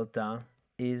delta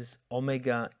is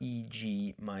omega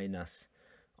EG minus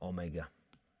omega.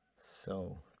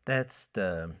 So that's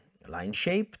the line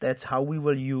shape. That's how we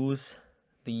will use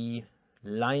the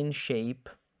line shape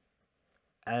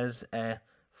as a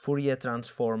Fourier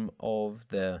transform of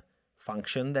the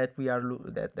function that we are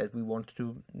that we want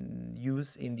to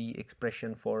use in the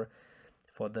expression for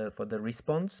the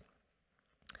response.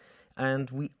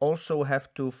 And we also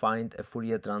have to find a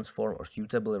Fourier transform or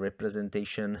suitable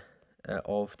representation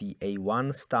of the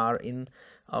A1 star in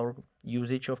our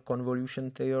usage of convolution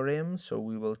theorem. So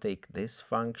we will take this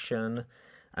function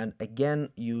and again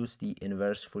use the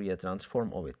inverse Fourier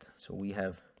transform of it. So we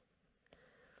have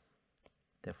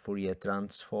the Fourier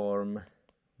transform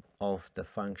of the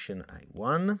function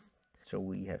I1. So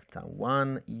we have tau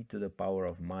 1 e to the power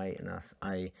of minus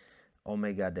I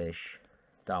omega dash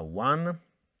tau 1,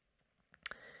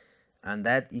 and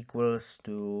that equals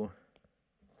to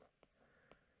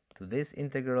this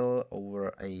integral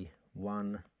over a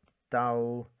 1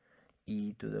 tau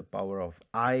e to the power of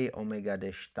I omega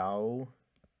dash tau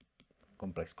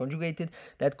complex conjugated.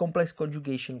 That complex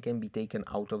conjugation can be taken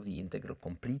out of the integral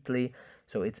completely,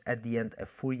 so it's at the end a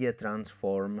Fourier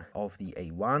transform of the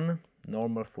A1,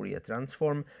 normal Fourier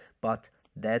transform, but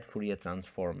that Fourier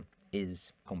transform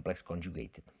is complex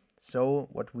conjugated. So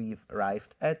what we've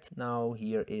arrived at now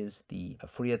here is the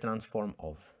Fourier transform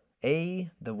of A,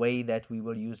 the way that we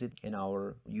will use it in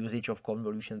our usage of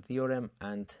convolution theorem,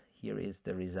 and here is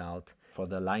the result for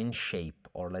the line shape,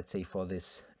 or let's say for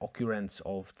this occurrence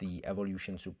of the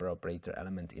evolution superoperator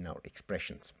element in our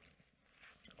expressions.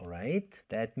 All right,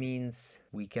 that means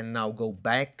we can now go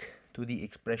back to the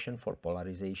expression for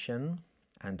polarization,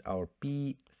 and our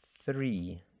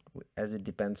P3, as it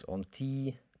depends on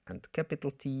T and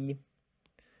capital T,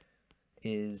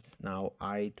 is now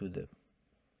I to the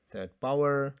third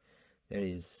power. There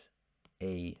is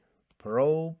a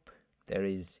probe, there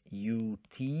is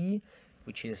UT,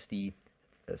 which is the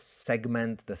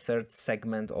segment, the third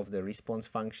segment of the response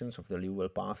functions of the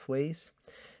Liouville pathways,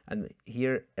 and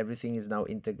here everything is now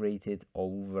integrated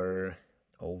over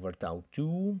tau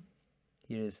 2.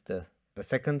 Here is the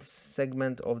second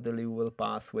segment of the Liouville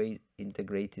pathway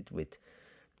integrated with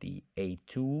the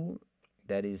A2,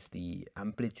 that is the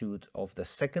amplitude of the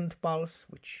second pulse,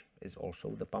 which is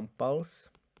also the pump pulse,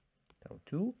 tau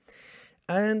 2.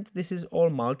 And this is all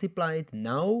multiplied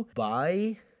now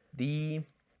by the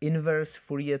inverse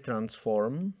Fourier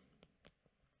transform.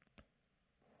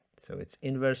 So it's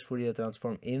inverse Fourier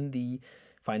transform in the,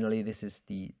 finally this is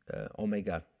the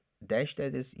omega dash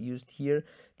that is used here.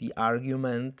 The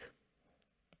argument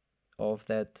of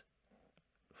that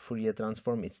Fourier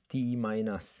transform is t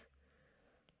minus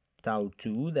tau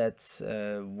 2. That's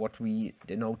what we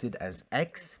denoted as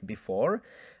x before.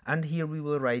 And here we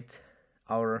will write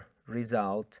our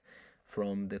result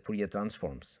from the Fourier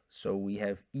transforms. So we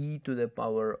have e to the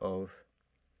power of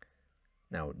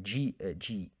now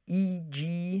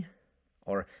GEG,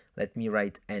 or let me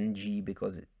write NG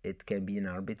because it can be an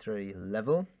arbitrary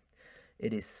level.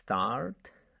 It is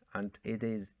start, and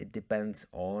it depends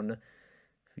on,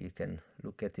 if you can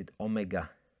look at it, omega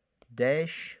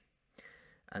dash,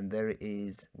 and there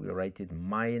is, we'll write it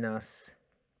minus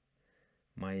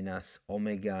minus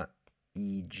omega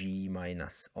Eg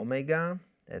minus omega.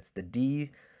 That's the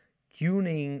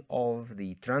detuning of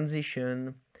the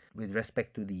transition with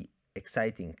respect to the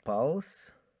exciting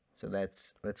pulse. So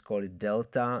let's call it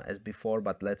delta as before,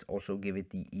 but let's also give it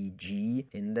the Eg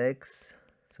index.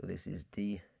 So this is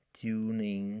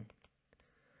detuning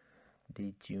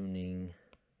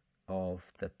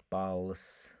of the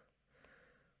pulse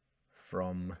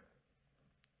from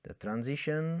the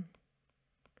transition.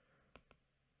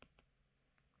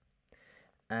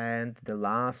 And the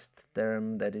last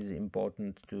term that is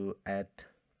important to add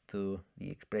to the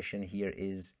expression here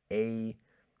is A1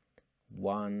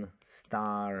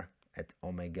 star at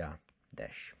omega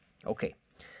dash. Okay,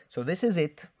 so this is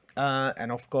it.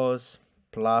 And of course,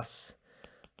 plus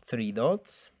 3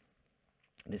 dots.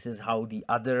 This is how the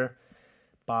other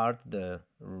part, the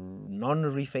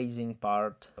non-rephasing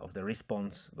part of the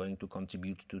response, going to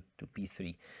contribute to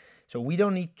P3. So we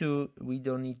don't need to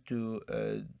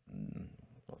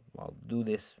well, do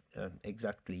this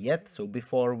exactly yet. So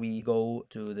before we go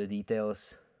to the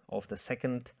details of the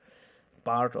second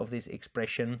part of this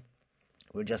expression,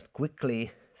 we'll just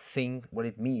quickly think what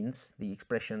it means, the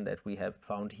expression that we have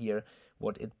found here,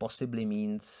 what it possibly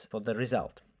means for the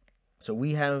result. So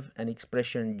we have an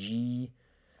expression G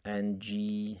and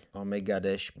G omega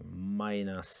dash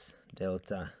minus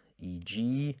delta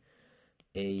Eg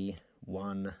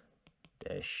A1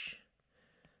 dash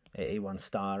A1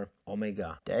 star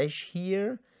omega dash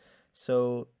here.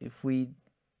 So if we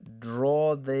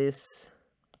draw this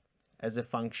as a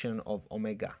function of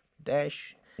omega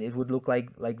dash, it would look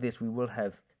like this. We will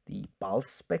have the pulse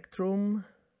spectrum,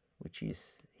 which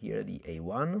is here the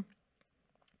A1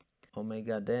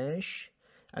 omega dash,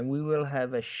 and we will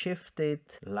have a shifted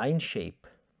line shape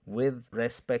with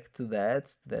respect to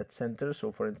that center. So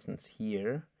for instance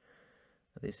here,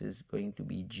 this is going to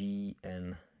be G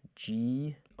and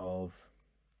G of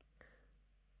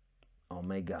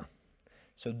omega.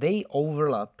 So they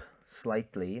overlap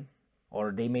slightly,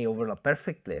 or they may overlap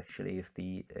perfectly actually if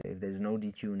there's no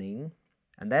detuning,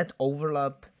 and that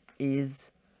overlap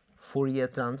is Fourier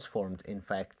transformed in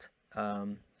fact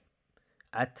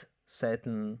at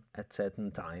certain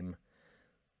time.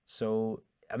 So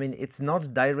I mean, it's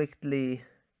not directly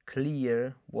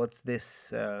clear what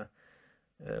this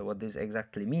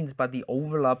exactly means, but the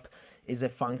overlap is a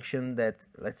function that,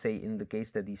 let's say in the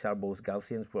case that these are both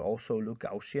Gaussians, will also look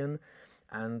Gaussian,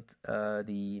 and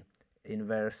the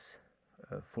inverse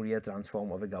Fourier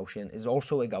transform of a Gaussian is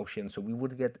also a Gaussian. So we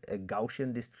would get a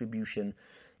Gaussian distribution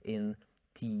in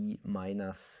t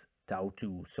minus tau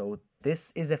 2. So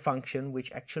this is a function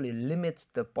which actually limits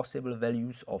the possible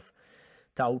values of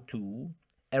tau 2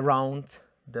 around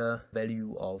the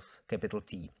value of capital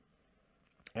T.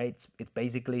 It's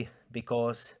basically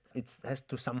because it has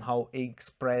to somehow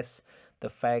express the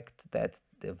fact that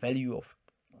the value of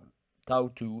tau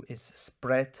 2 is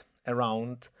spread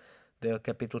around the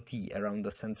capital T, around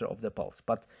the center of the pulse.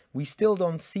 But we still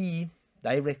don't see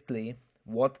directly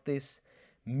what this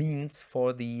means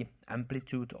for the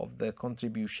amplitude of the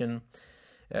contribution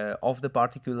of the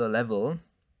particular level,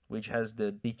 which has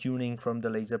the detuning from the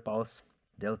laser pulse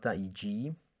delta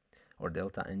Eg, or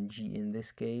delta Ng in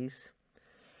this case.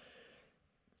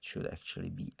 It should actually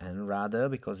be N rather,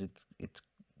 because it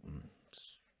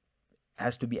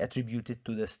has to be attributed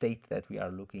to the state that we are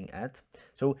looking at.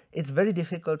 So it's very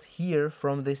difficult here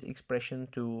from this expression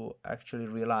to actually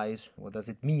realize what does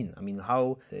it mean. I mean,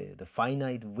 how the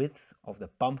finite width of the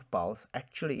pump pulse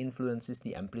actually influences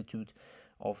the amplitude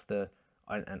of the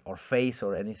or phase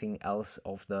or anything else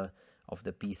of the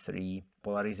P3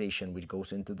 polarization which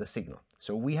goes into the signal.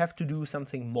 So we have to do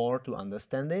something more to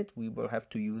understand it. We will have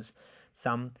to use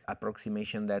some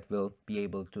approximation that will be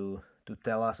able to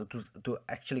tell us, or to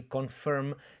actually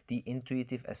confirm the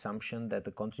intuitive assumption that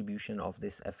the contribution of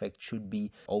this effect should be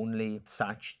only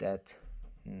such that,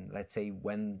 let's say,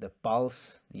 when the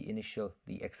pulse,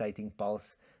 the exciting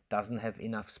pulse, doesn't have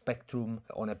enough spectrum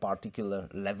on a particular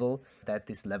level, that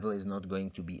this level is not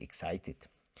going to be excited.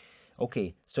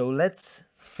 Okay, so let's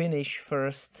finish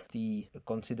first the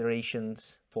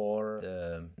considerations for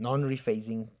the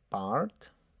non-rephasing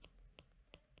part,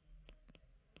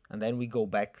 and then we go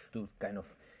back to kind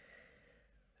of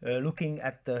looking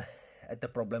at the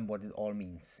problem, what it all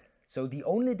means. So the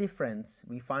only difference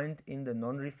we find in the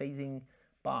non-rephasing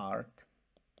part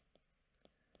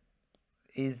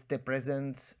is the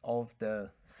presence of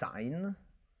the sign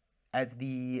at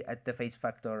the phase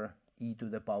factor e to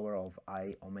the power of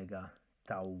I omega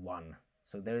tau 1.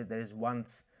 So there is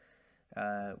once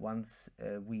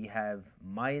we have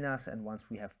minus and once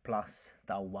we have plus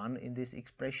tau 1 in this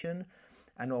expression,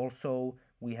 and also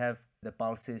we have the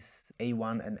pulses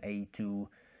A1 and A2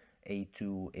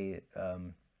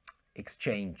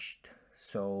 exchanged.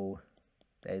 So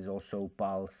there is also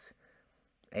pulse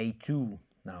A2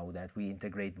 now that we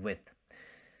integrate with.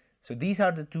 So these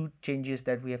are the two changes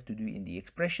that we have to do in the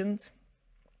expressions,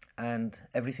 and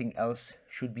everything else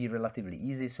should be relatively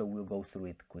easy, so we'll go through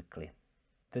it quickly.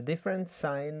 The different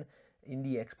sign in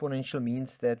the exponential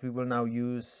means that we will now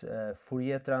use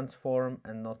Fourier transform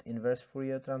and not inverse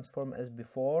Fourier transform as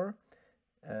before.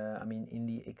 I mean, in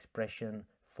the expression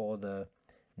for the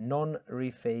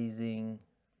non-rephasing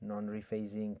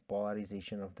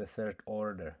polarization of the third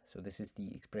order. So this is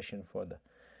the expression for the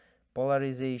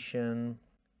polarization.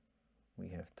 We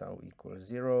have tau equals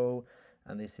 0,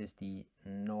 and this is the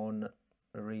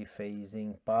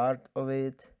non-rephasing part of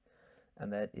it,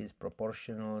 and that is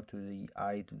proportional to the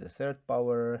I to the third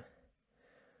power.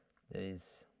 There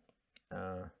is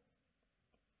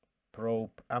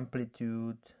probe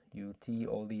amplitude, ut,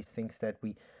 all these things that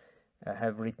we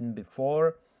have written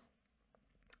before.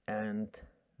 And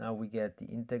now we get the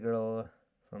integral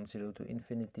from 0 to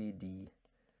infinity, d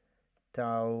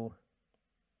tau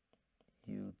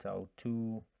u tau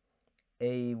 2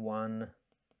 a1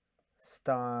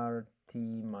 star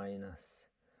t minus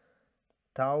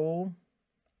tau,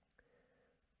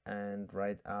 and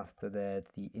right after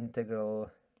that the integral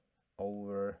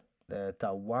over the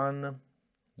tau 1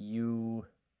 u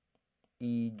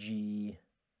eg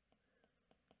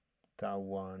tau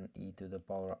 1 e to the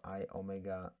power I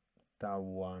omega tau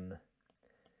 1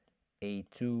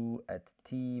 a2 at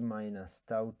t minus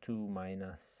tau 2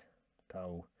 minus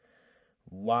tau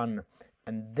 1.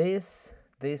 And this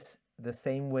the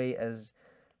same way as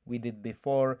we did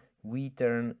before, we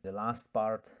turn the last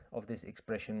part of this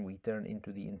expression, we turn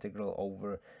into the integral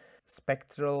over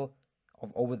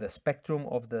over the spectrum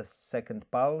of the second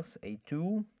pulse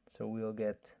a2. So we'll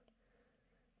get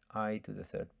I to the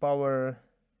third power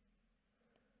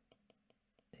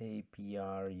a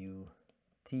prut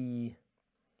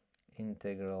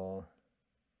integral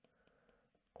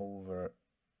over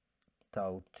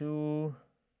tau 2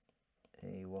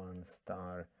 a1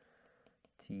 star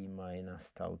t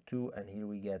minus tau 2, and here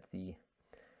we get the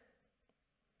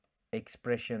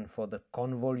expression for the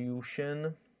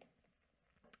convolution.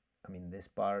 I mean, this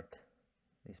part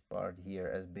here,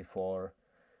 as before,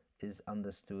 is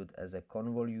understood as a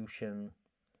convolution,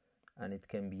 and it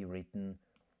can be written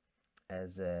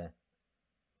as a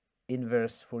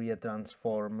inverse Fourier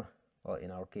transform, well,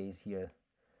 in our case here,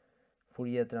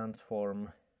 Fourier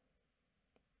transform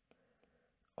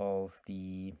of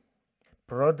the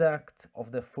product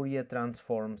of the Fourier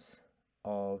transforms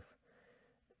of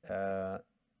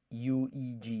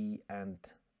UEG and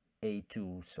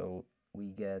A2. So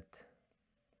we get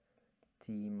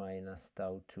t minus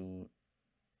tau 2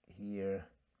 here,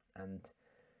 and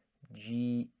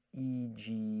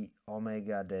GEG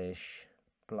omega dash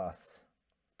plus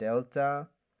delta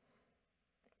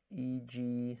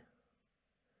EG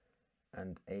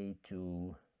and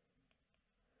A2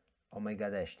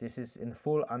 omega dash. This is in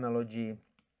full analogy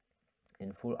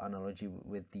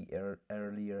with the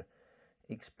earlier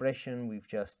expression. We've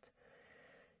just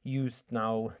used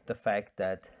now the fact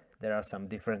that there are some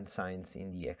different signs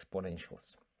in the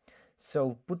exponentials.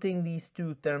 So putting these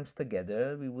two terms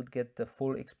together, we would get the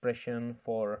full expression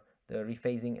for the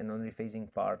rephasing and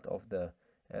non-rephasing part of the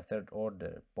third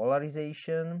order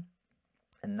polarization.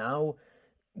 And now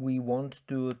we want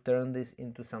to turn this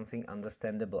into something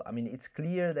understandable. I mean, it's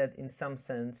clear that in some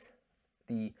sense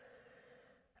the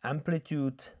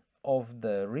amplitude of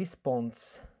the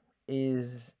response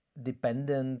is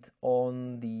dependent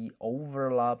on the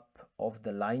overlap of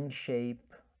the line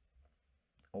shape,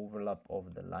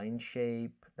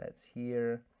 that's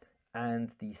here, and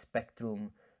the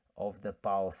spectrum of the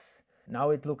pulse.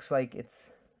 Now it looks like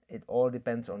it all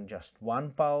depends on just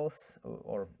one pulse,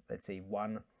 or let's say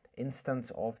one instance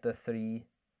of the three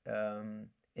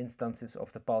instances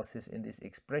of the pulses in this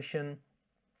expression,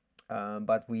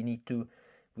 but we need to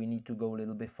go a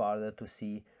little bit farther to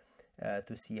see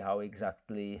how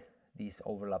exactly these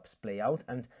overlaps play out.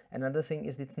 And another thing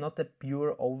is, it's not a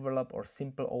pure overlap or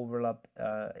simple overlap,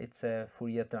 it's a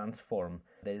Fourier transform.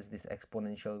 There is this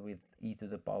exponential with e to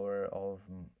the power of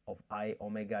I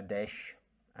omega dash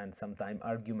and some time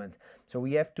argument. So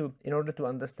we have to, in order to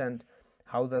understand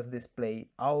how does this play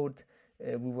out,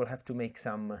 we will have to make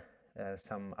some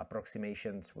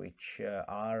approximations which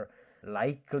are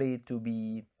likely to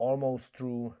be almost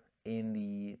true in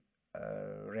the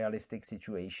realistic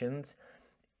situations,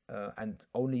 and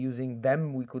only using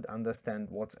them we could understand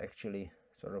what's actually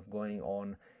sort of going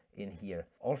on in here.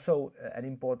 Also, an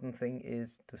important thing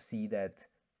is to see that,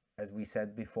 as we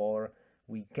said before,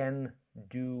 we can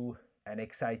do an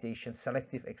excitation,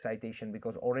 selective excitation,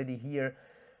 because already here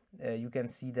you can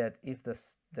see that if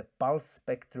the pulse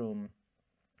spectrum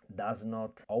does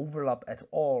not overlap at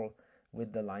all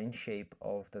with the line shape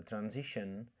of the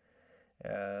transition,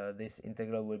 this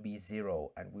integral will be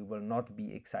 0, and we will not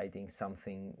be exciting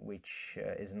something which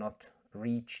is not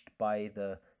reached by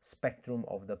the spectrum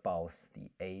of the pulse, the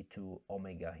A to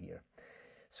omega here.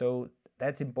 So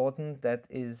that's important. That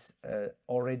is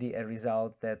already a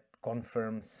result that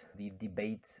confirms the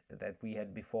debate that we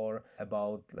had before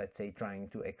about, let's say, trying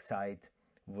to excite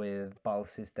with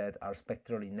pulses that are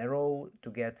spectrally narrow to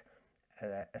get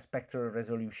a spectral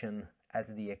resolution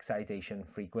at the excitation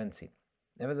frequency.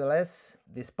 Nevertheless,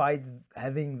 despite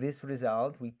having this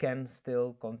result, we can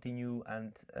still continue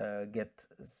and get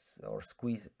or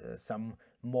squeeze some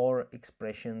more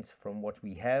expressions from what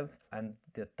we have, and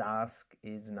the task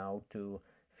is now to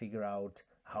figure out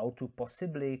how to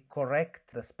possibly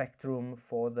correct the spectrum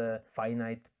for the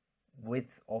finite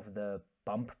width of the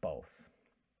pump pulse.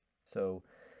 So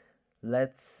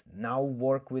let's now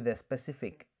work with a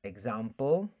specific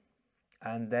example,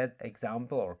 and that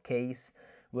example or case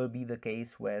will be the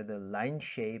case where the line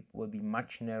shape will be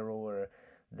much narrower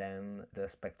than the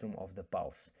spectrum of the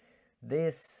pulse.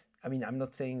 This, I mean, I'm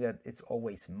not saying that it's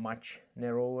always much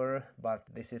narrower, but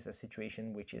this is a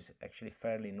situation which is actually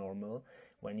fairly normal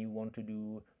when you want to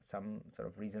do some sort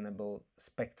of reasonable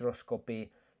spectroscopy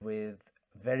with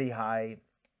very high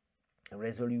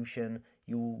resolution.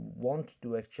 You want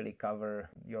to actually cover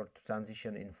your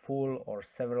transition in full or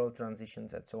several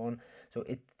transitions and so on. So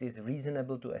it is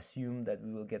reasonable to assume that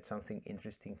we will get something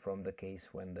interesting from the case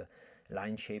when the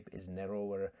line shape is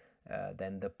narrower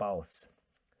than the pulse.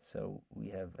 So we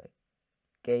have a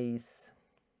case,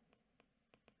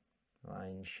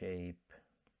 line shape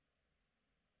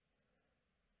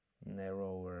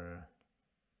narrower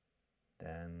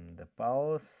than the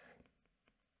pulse.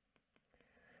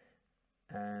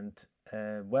 And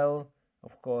well,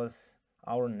 of course,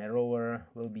 our narrower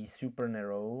will be super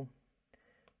narrow.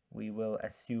 We will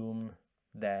assume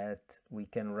that we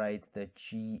can write the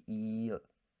GE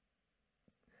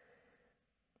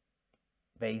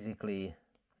basically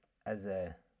as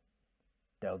a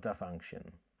delta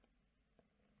function.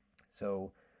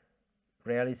 So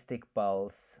realistic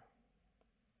pulse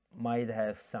might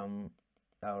have some,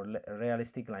 our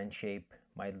realistic line shape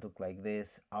might look like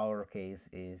this. Our case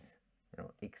is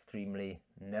extremely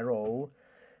narrow,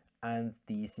 and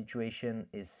the situation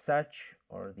is such,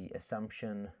 or the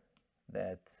assumption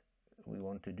that we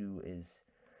want to do is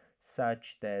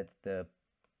such, that the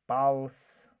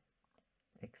pulse,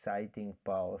 exciting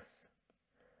pulse,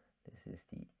 this is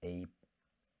the A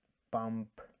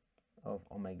pump of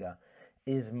omega,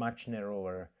 is much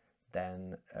narrower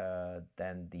than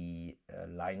the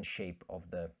line shape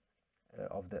of the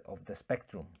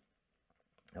spectrum.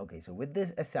 Okay, so with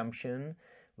this assumption,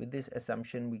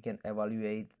 we can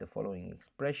evaluate the following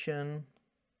expression: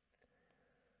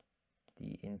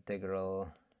 the integral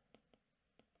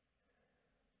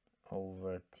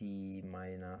over t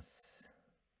minus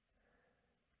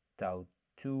tau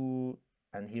 2,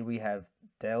 and here we have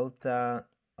delta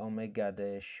omega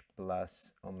dash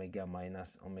plus omega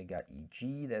minus omega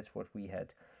eg. That's what we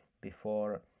had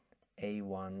before,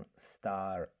 a1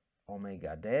 star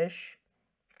omega dash.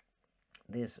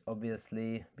 This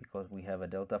obviously, because we have a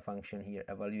delta function here,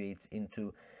 evaluates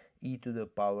into e to the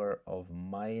power of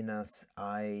minus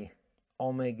I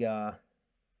omega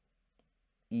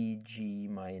eg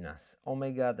minus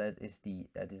omega. That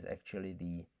is actually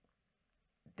the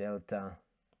delta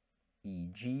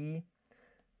eg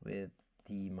with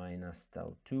t minus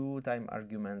tau 2 time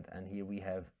argument, and here we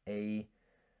have a1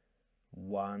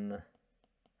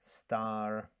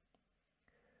 star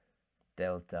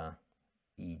delta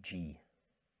eg.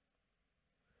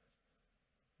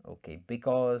 Okay,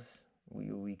 because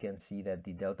we can see that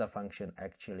the delta function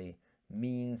actually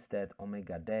means that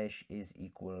omega dash is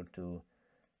equal to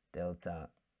delta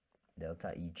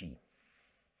eg.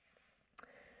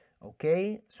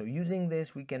 Okay, so using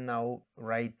this we can now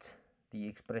write the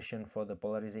expression for the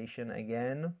polarization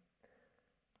again.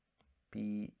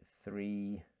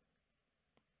 P3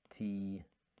 T,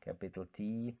 capital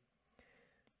T,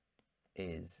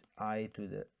 is I to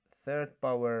the third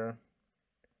power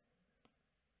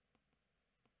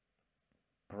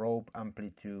probe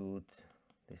amplitude.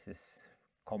 This is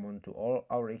common to all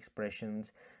our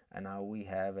expressions, and now we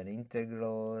have an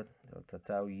integral delta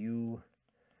tau u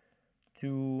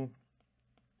to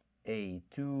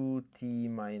a2 t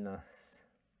minus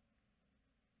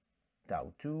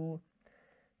tau 2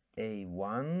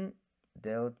 a1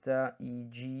 delta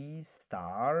eg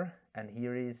star, and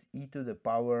here is e to the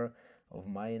power of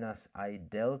minus I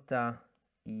delta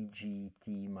eg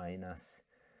t minus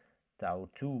tau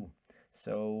 2.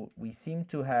 So we seem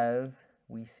to have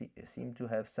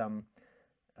some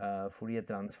Fourier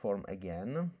transform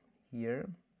again here.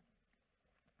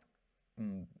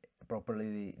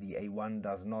 Properly, the a1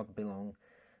 does not belong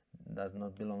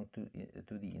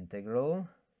to the integral.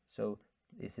 So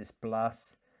this is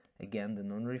plus again the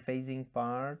non-rephasing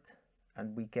part,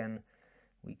 and we can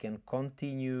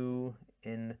continue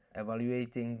in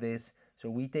evaluating this. So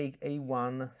we take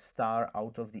a1 star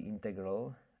out of the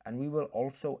integral, and we will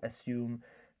also assume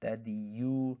that the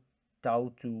u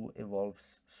tau 2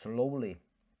 evolves slowly.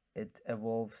 It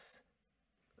evolves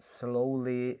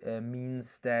slowly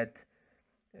means that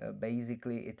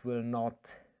basically it will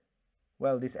not,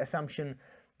 well, this assumption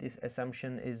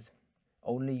is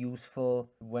only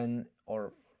useful when,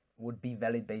 or would be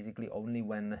valid basically only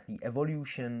when the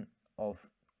evolution of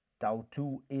tau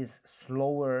 2 is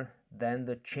slower than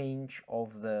the change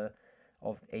of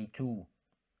a2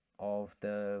 of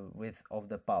the width of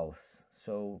the pulse.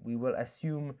 So we will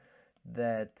assume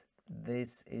that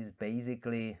this is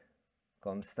basically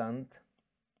constant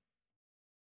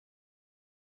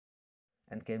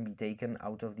and can be taken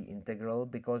out of the integral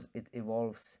because it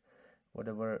evolves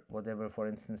whatever, for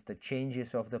instance, the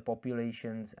changes of the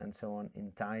populations and so on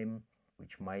in time,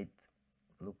 which might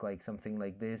look like something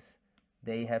like this,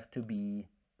 they have to be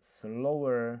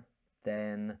slower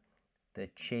than the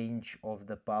change of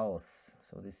the pulse.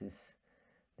 So this is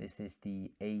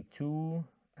the a2,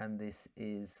 and this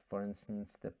is, for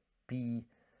instance, the p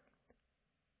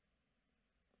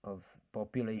of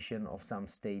population of some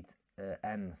state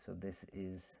n. So this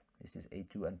is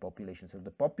a2 and population. So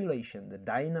the population, the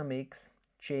dynamics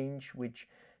change which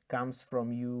comes from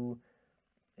ut,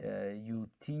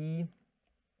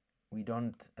 we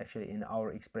don't actually in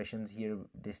our expressions here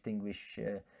distinguish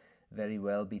very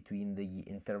well between the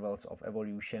intervals of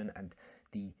evolution, and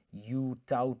the u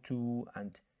tau 2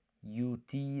 and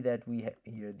ut that we have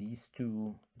here, these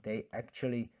two, they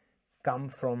actually come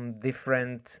from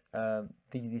different,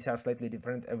 these are slightly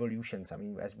different evolutions. I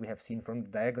mean, as we have seen from the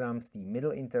diagrams, the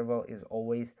middle interval is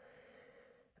always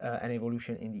an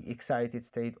evolution in the excited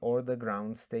state or the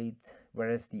ground state,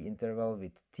 whereas the interval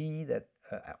with t that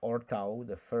or tau,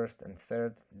 the first and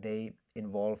third, they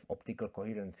involve optical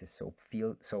coherences, so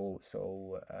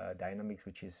dynamics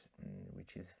which is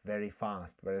very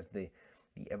fast, whereas the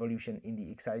evolution in the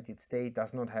excited state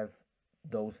does not have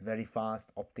those very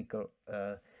fast optical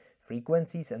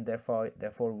frequencies, and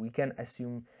therefore we can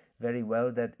assume very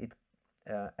well that it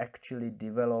actually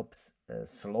develops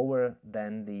slower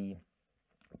than the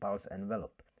pulse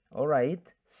envelope. All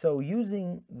right, so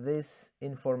using this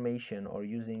information or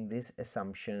using this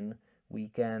assumption, we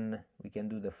can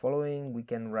do the following. We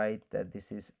can write that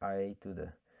this is I to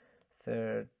the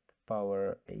third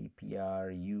power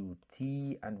APR ut,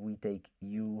 and we take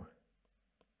u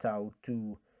tau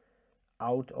 2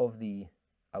 out of the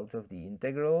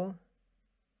integral.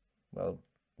 Well,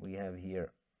 we have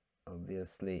here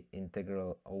obviously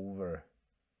integral over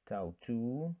tau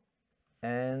 2,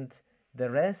 and the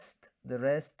rest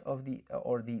of the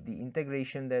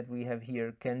integration that we have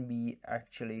here can be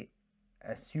actually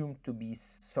assumed to be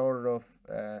sort of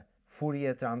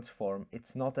Fourier transform.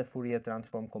 It's not a Fourier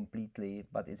transform completely,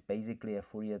 but it's basically a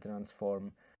Fourier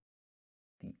transform.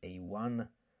 The a1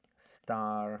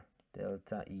 star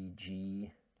delta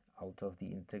eg out of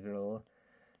the integral,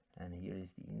 and here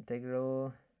is the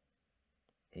integral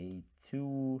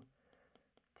a2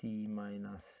 t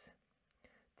minus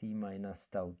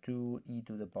tau 2 e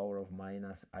to the power of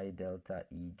minus I delta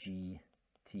eg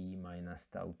t minus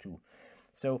tau 2.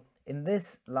 So in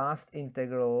this last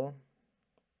integral,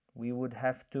 we would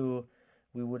have to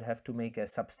make a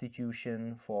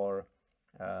substitution for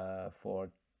tau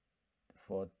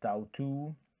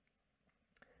 2.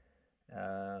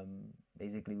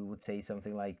 Basically, we would say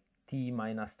something like t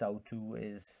minus tau 2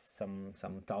 is some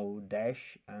tau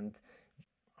dash, and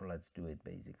let's do it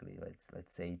basically.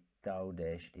 Let's say tau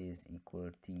dash is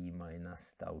equal t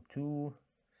minus tau 2.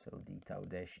 So d tau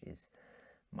dash is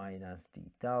minus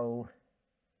d tau.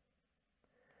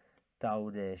 Tau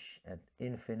dash at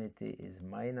infinity is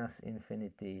minus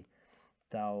infinity.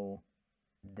 Tau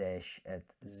dash at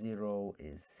 0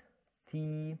 is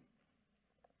t.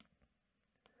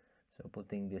 So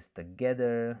putting this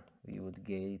together, we would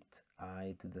get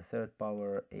I to the third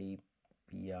power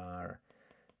APR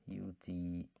ut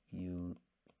u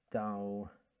tau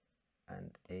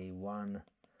and a1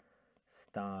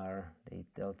 star a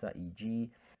delta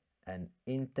eg, an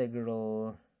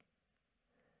integral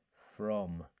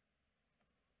from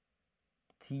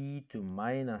t to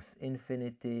minus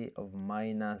infinity of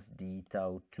minus d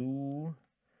tau 2.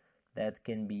 That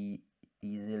can be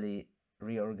easily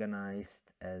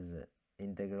reorganized as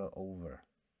integral over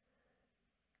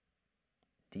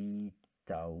d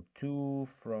tau 2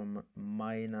 from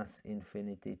minus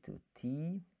infinity to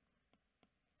t.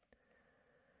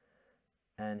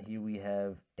 And here we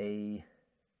have a,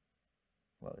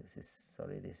 well, this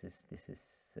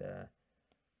is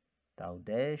tau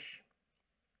dash,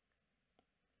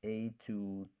 a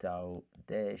to tau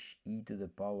dash e to the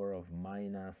power of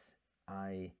minus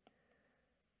I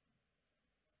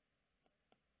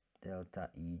delta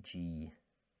eg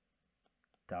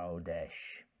tau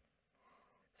dash.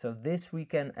 So this we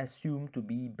can assume to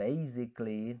be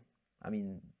basically, I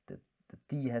mean, the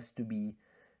t has to be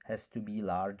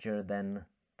larger than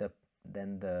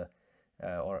the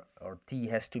or t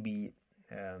has to be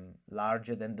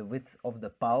larger than the width of the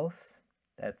pulse.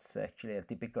 That's actually a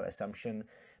typical assumption,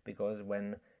 because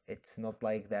when it's not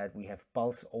like that, we have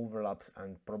pulse overlaps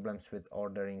and problems with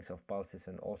orderings of pulses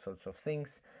and all sorts of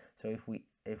things. So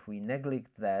if we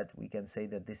neglect that, we can say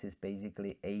that this is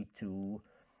basically A2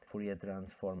 Fourier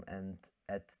transform and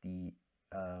at the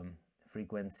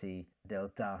frequency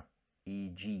delta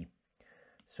Eg.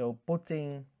 So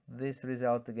putting this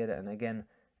result together, and again,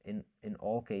 in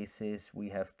all cases we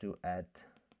have to add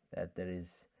that there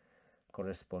is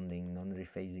corresponding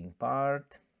non-rephasing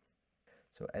part.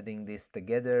 So adding this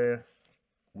together,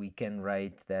 we can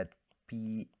write that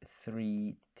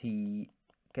P3T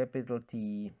capital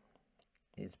T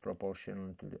is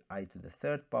proportional to the I to the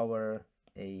third power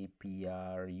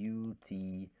APR UT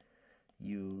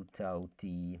U tau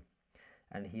T,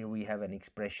 and here we have an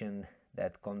expression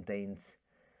that contains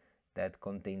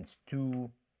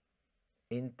two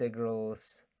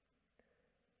integrals,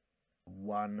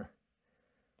 one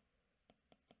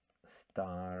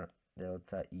star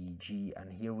delta Eg,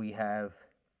 and here we have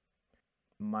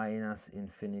minus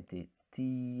infinity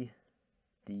t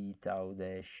d tau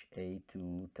dash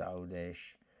a2 tau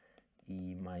dash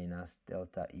e minus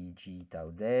delta Eg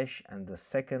tau dash, and the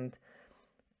second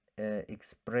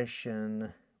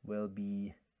expression will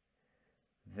be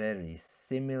very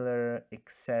similar,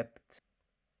 except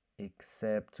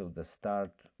so the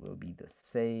start will be the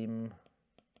same.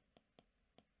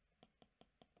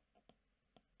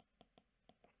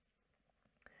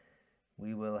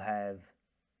 We will have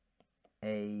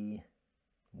a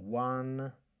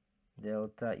 1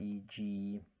 delta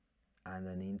Eg and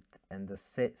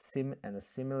a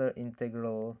similar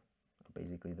integral,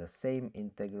 basically the same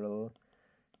integral,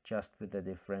 just with a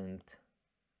different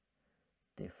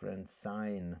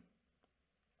sign.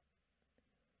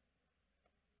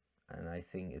 And I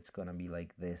think it's gonna be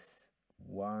like this: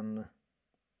 1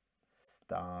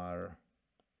 star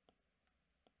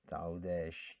tau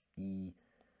dash e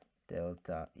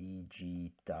delta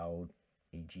Eg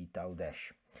tau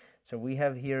dash. So we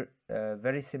have here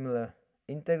very similar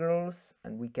integrals,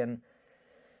 and we can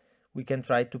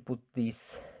try to put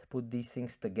these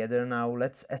things together. Now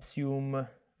let's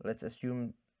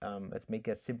make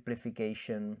a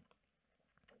simplification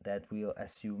that we'll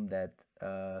assume that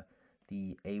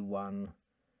the A1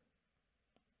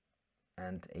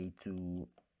 and A2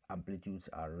 amplitudes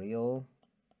are real.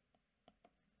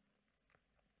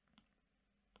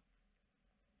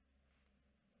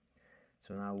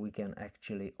 So now we can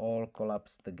actually all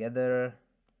collapse together.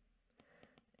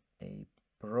 A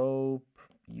probe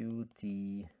ut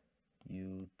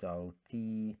u tau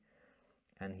t,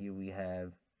 and here we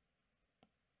have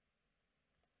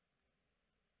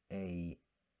a,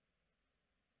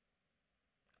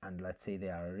 and let's say they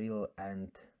are real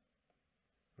and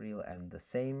the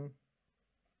same,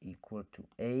 equal to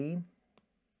A.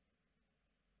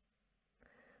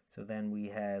 So then we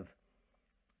have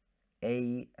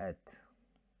A at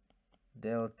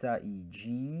delta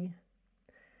Eg,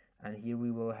 and here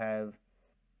we will have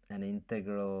an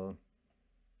integral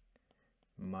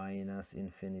minus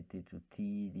infinity to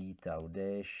t d tau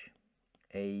dash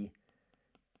A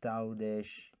tau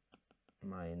dash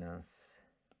minus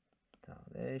tau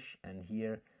dash, and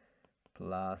here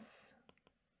plus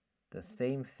the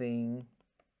same thing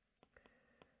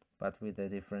but with a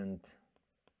different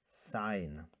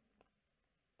sign.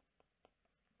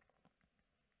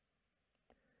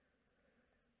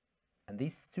 And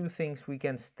these two things we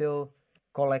can still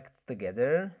collect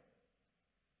together.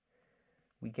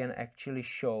 We can actually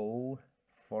show,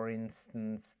 for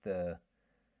instance, the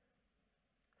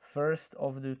first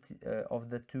of the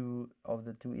two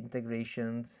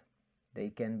integrations. They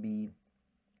can be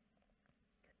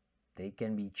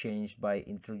changed by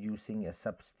introducing a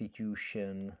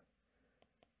substitution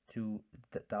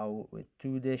tau with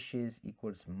 2 dashes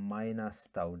equals minus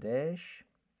tau dash,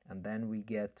 and then we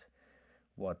get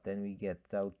what? Then we get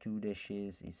tau 2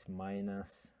 dashes is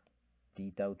minus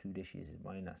d tau 2 dashes is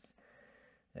minus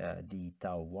d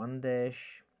tau 1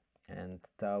 dash, and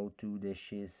tau 2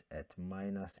 dashes at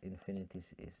minus infinity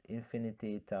is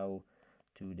infinity, tau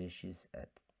 2 dashes at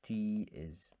t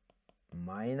is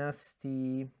minus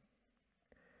t.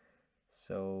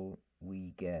 So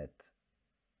we get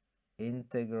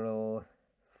integral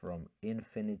from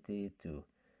infinity to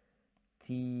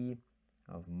t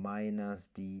of minus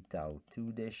d tau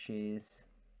 2 dashes.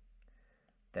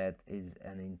 That is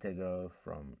an integral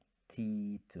from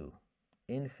t to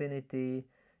infinity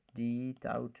d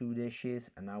tau 2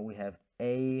 dashes, and now we have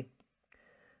a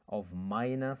of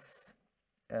minus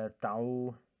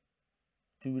tau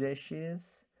 2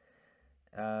 dashes,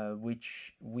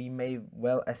 which we may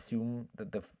well assume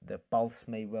that the pulse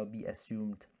may well be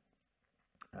assumed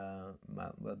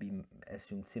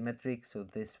symmetric, so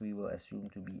this we will assume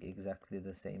to be exactly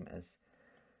the same as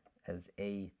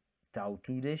a tau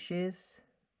 2 dashes,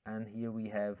 and here we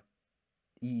have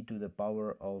e to the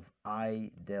power of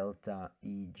I delta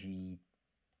eg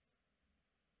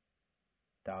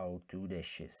tau 2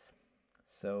 dashes.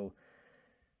 So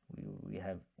we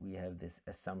have this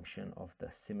assumption of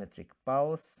the symmetric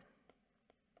pulse,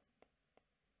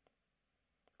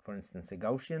 for instance a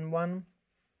Gaussian one.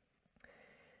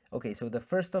 Okay, so the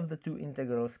first of the two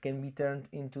integrals can be turned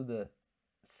into the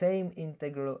same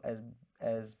integral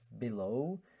as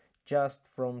below, just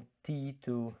from t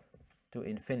to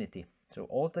infinity. So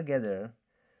altogether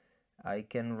I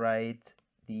can write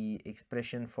the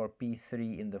expression for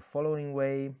P3 in the following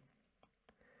way.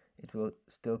 It will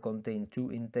still contain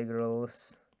two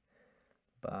integrals,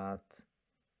 but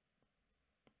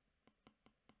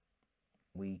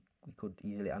we could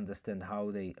easily understand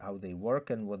how they work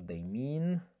and what they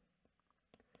mean.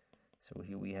 So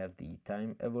here we have the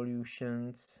time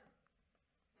evolutions.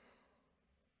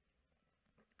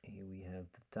 Here we have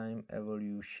the time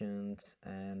evolutions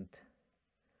and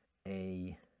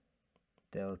a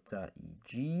delta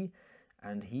Eg,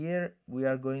 and here we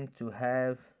are going to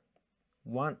have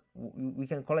we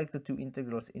can collect the two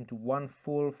integrals into one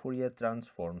full Fourier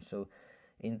transform. So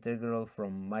integral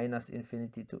from minus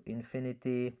infinity to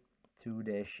infinity 2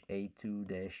 dash a2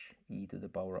 dash e to the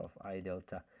power of I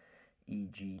delta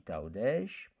eg tau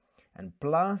dash, and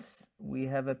plus we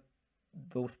have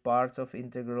those parts of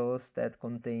integrals that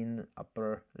contain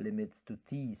upper limits to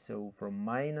t. So from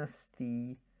minus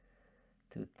t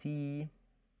to t,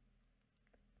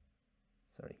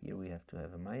 sorry, here we have to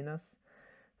have a minus,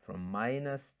 from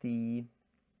minus t,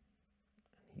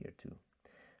 here too,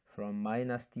 from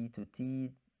minus t to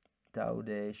t, tau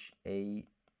dash a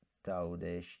tau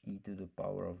dash e to the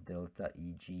power of delta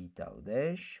eg tau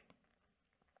dash.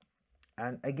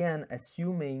 And again,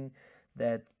 assuming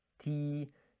that t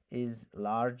is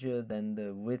larger than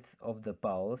the width of the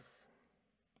pulse,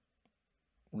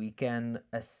 we can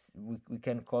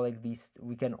collect these.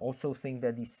 We can also think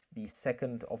that the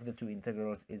second of the two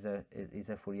integrals is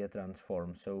a Fourier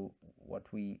transform. So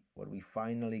what we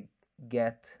finally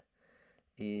get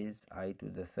is I to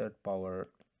the third power,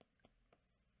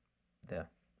 the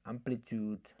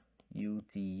amplitude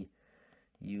ut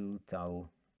u tau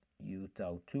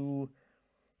 2,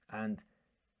 and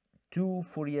two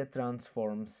Fourier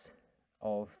transforms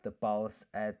of the pulse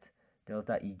at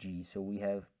delta Eg. So we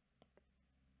have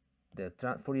the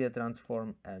Fourier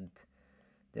transform and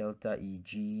delta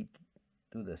Eg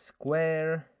to the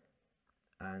square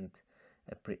and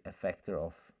a factor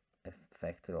of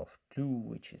 2,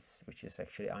 which is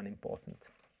actually unimportant.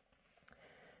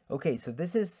 Okay, so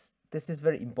this is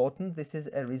very important. This is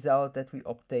a result that we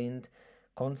obtained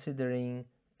considering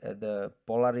the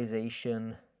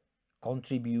polarization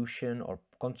contribution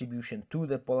to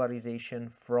the polarization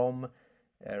from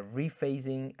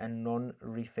rephasing and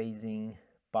non-rephasing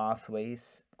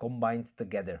pathways combined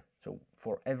together. So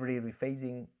for every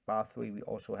rephasing pathway we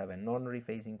also have a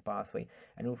non-rephasing pathway,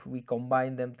 and if we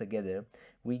combine them together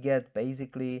we get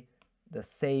basically the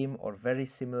same or very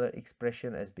similar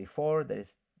expression as before. There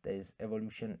is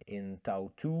evolution in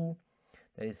tau 2,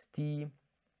 there is t,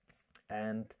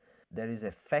 and there is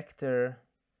a factor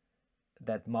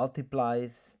that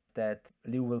multiplies that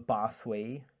Liouville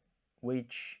pathway,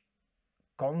 which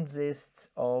consists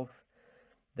of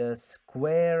the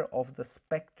square of the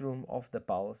spectrum of the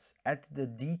pulse at the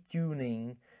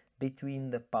detuning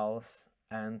between the pulse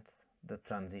and the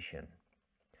transition.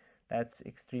 That's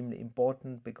extremely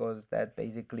important because that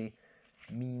basically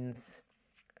means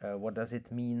what does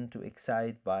it mean to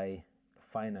excite by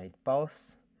finite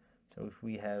pulse. So if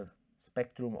we have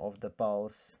spectrum of the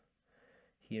pulse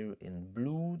here in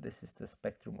blue, this is the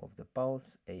spectrum of the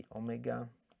pulse, A omega,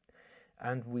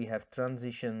 and we have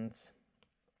transitions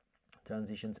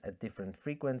at different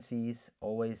frequencies.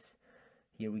 Always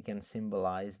here we can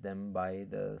symbolize them by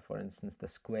the, for instance, the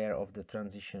square of the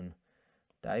transition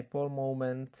dipole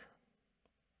moment.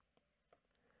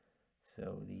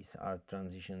 So these are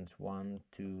transitions 1,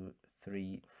 2,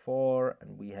 3, 4,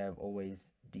 and we have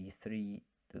always d3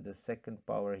 to the second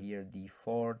power here,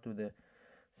 d4 to the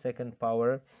second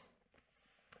power.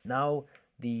 Now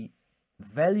the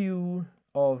value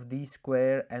of d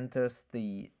square enters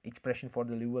the expression for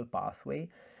the Liouville pathway,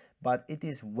 but it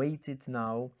is weighted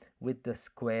now with the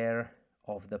square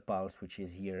of the pulse, which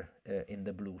is here in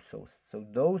the blue. So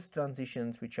those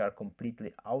transitions which are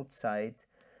completely outside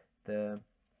the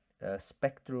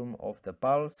spectrum of the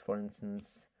pulse, for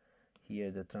instance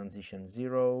here the transition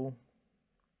 0,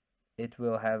 it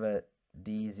will have a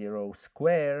d0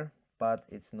 square, but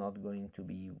it's not going to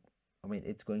be, I mean,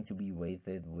 it's going to be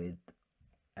weighted with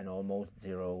an almost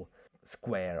 0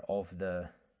 square of the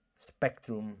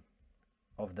spectrum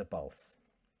of the pulse.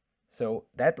 So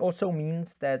that also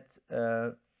means that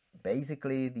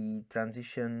basically the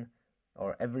transition,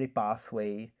 or every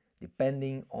pathway,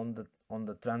 depending on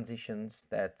the transitions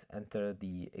that enter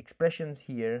the expressions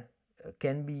here,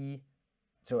 can be,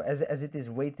 so as it is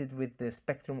weighted with the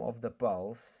spectrum of the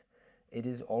pulse, it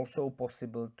is also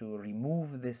possible to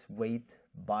remove this weight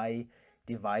by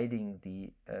dividing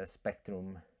the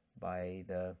spectrum by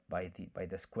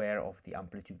the square of the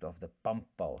amplitude of the pump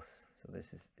pulse. So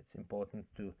this is, it's important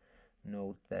to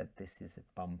note that this is a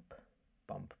pump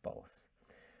pulse.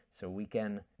 So we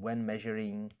can, when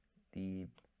measuring the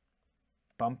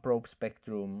pump probe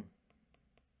spectrum,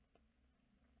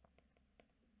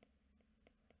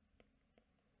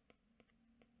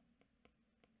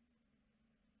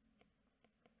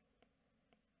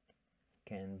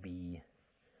 can be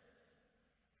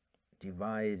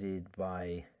divided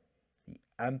by the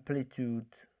amplitude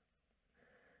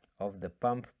of the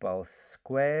pump pulse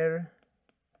square,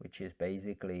 which is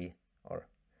basically, or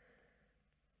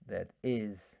that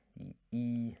is the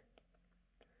E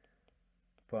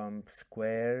pump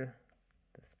square,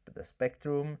 the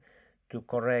spectrum, to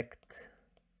correct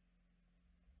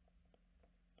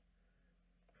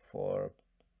for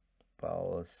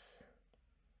pulse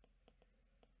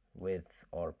width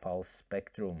or pulse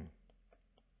spectrum,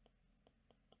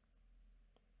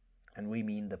 and we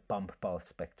mean the pump pulse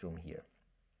spectrum here.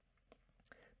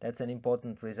 That's an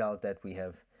important result that we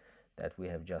have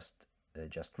just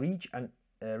reached, and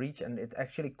it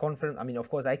actually confirms. I mean, of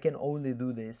course, I can only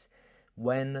do this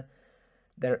when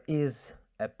there is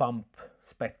a pump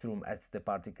spectrum at the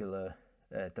particular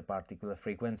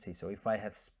frequency. So if I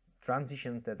have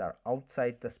transitions that are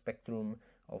outside the spectrum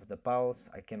of the pulse,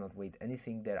 I cannot weight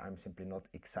anything there. I'm simply not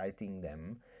exciting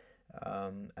them,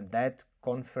 and that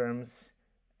confirms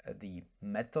the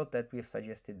method that we've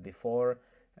suggested before,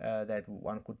 that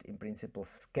one could in principle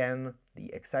scan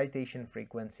the excitation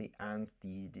frequency and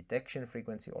the detection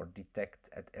frequency, or detect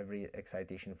at every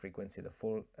excitation frequency the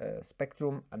full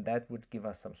spectrum, and that would give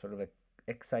us some sort of a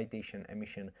excitation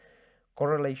emission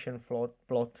correlation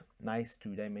plot, nice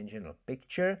two-dimensional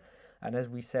picture. And as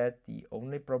we said, the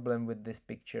only problem with this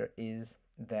picture is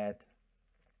that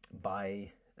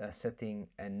by setting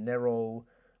a narrow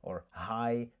or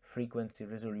high frequency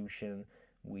resolution,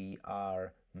 we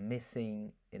are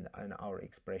missing in our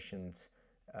expressions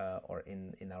or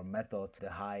in our method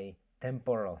the high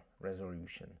temporal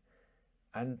resolution.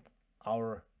 And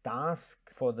our task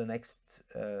for the next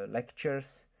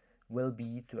lectures will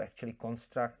be to actually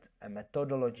construct a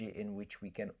methodology in which we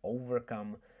can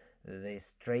overcome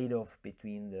this trade-off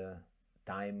between the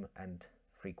time and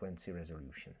frequency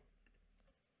resolution.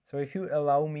 So if you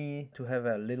allow me to have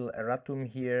a little erratum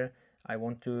here, I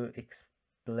want to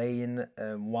explain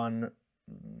one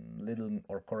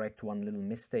little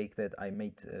mistake that I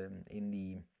made in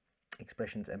the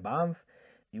expressions above.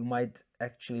 You might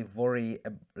actually worry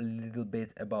a little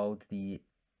bit about the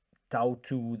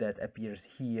tau2 that appears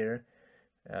here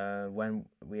when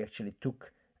we actually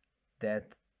took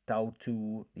that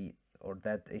tau2, or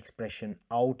that expression,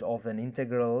 out of an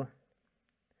integral.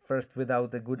 First,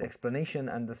 without a good explanation,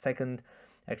 and the second,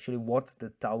 actually what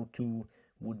the tau2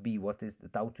 would be. What is the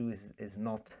tau2 is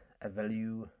not a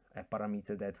value, a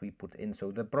parameter that we put in.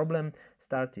 So the problem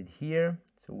started here.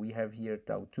 So we have here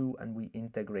tau2, and we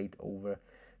integrate over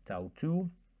tau2,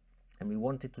 and we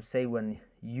wanted to say when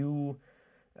u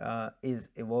is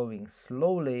evolving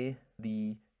slowly,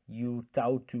 the u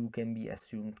tau2 can be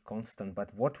assumed constant.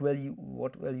 But what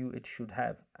value it should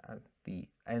have? The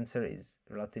answer is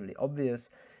relatively obvious.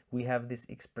 We have this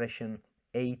expression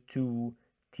a2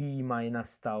 t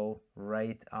minus tau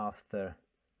right after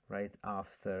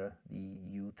the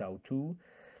u tau 2,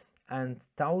 and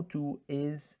tau 2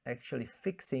 is actually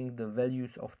fixing the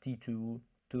values of t2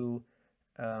 to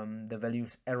the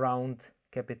values around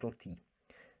capital T.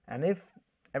 And if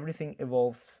everything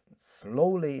evolves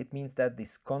slowly, it means that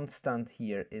this constant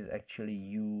here is actually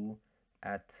u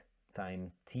at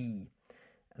time t.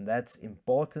 And that's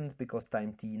important because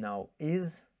time t now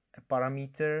is a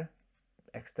parameter,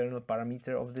 external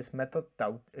parameter of this method.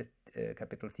 Tau,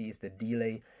 capital T is the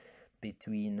delay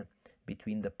between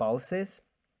the pulses.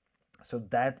 So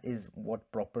that is what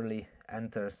properly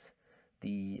enters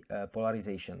the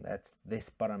polarization. That's this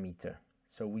parameter.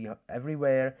 So we have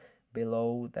everywhere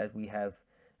below that we have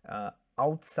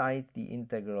outside the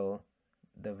integral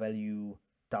the value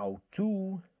tau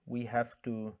 2, we have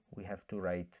to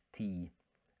write t.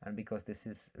 And because this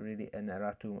is really an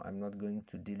erratum, I'm not going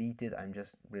to delete it, I'm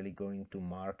just really going to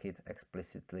mark it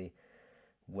explicitly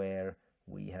where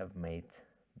we have made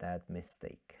that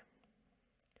mistake.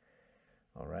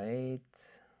 All right,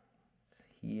 it's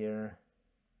here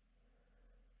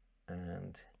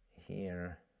and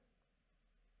here.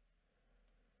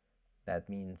 That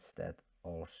means that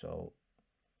also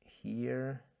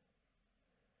here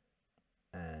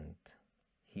and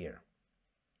here.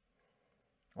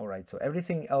 All right, so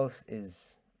everything else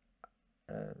is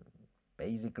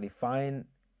basically fine.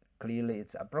 Clearly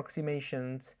it's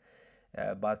approximations,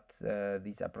 but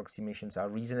these approximations are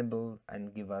reasonable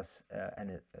and give us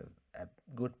a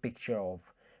good picture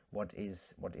of what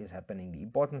is happening. The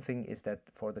important thing is that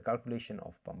for the calculation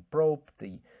of pump probe,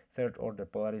 the third order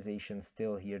polarization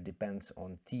still here depends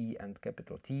on T and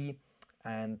capital T,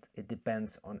 and it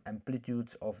depends on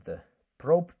amplitudes of the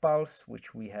probe pulse,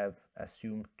 which we have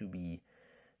assumed to be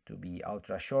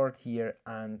ultra short here,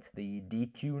 and the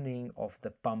detuning of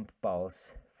the pump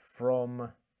pulse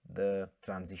from the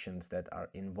transitions that are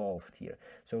involved here.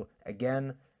 So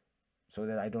again, so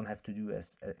that I don't have to do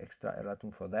as extra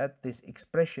erratum for that, this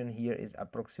expression here is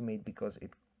approximate because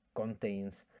it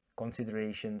contains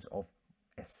considerations of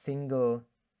a single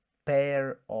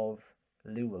pair of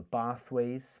Liouville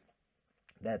pathways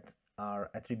that are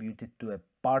attributed to a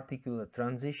particular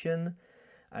transition,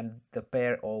 and the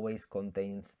pair always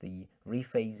contains the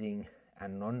rephasing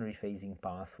and non-rephasing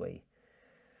pathway.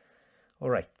 All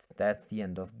right, that's the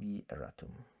end of the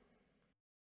erratum.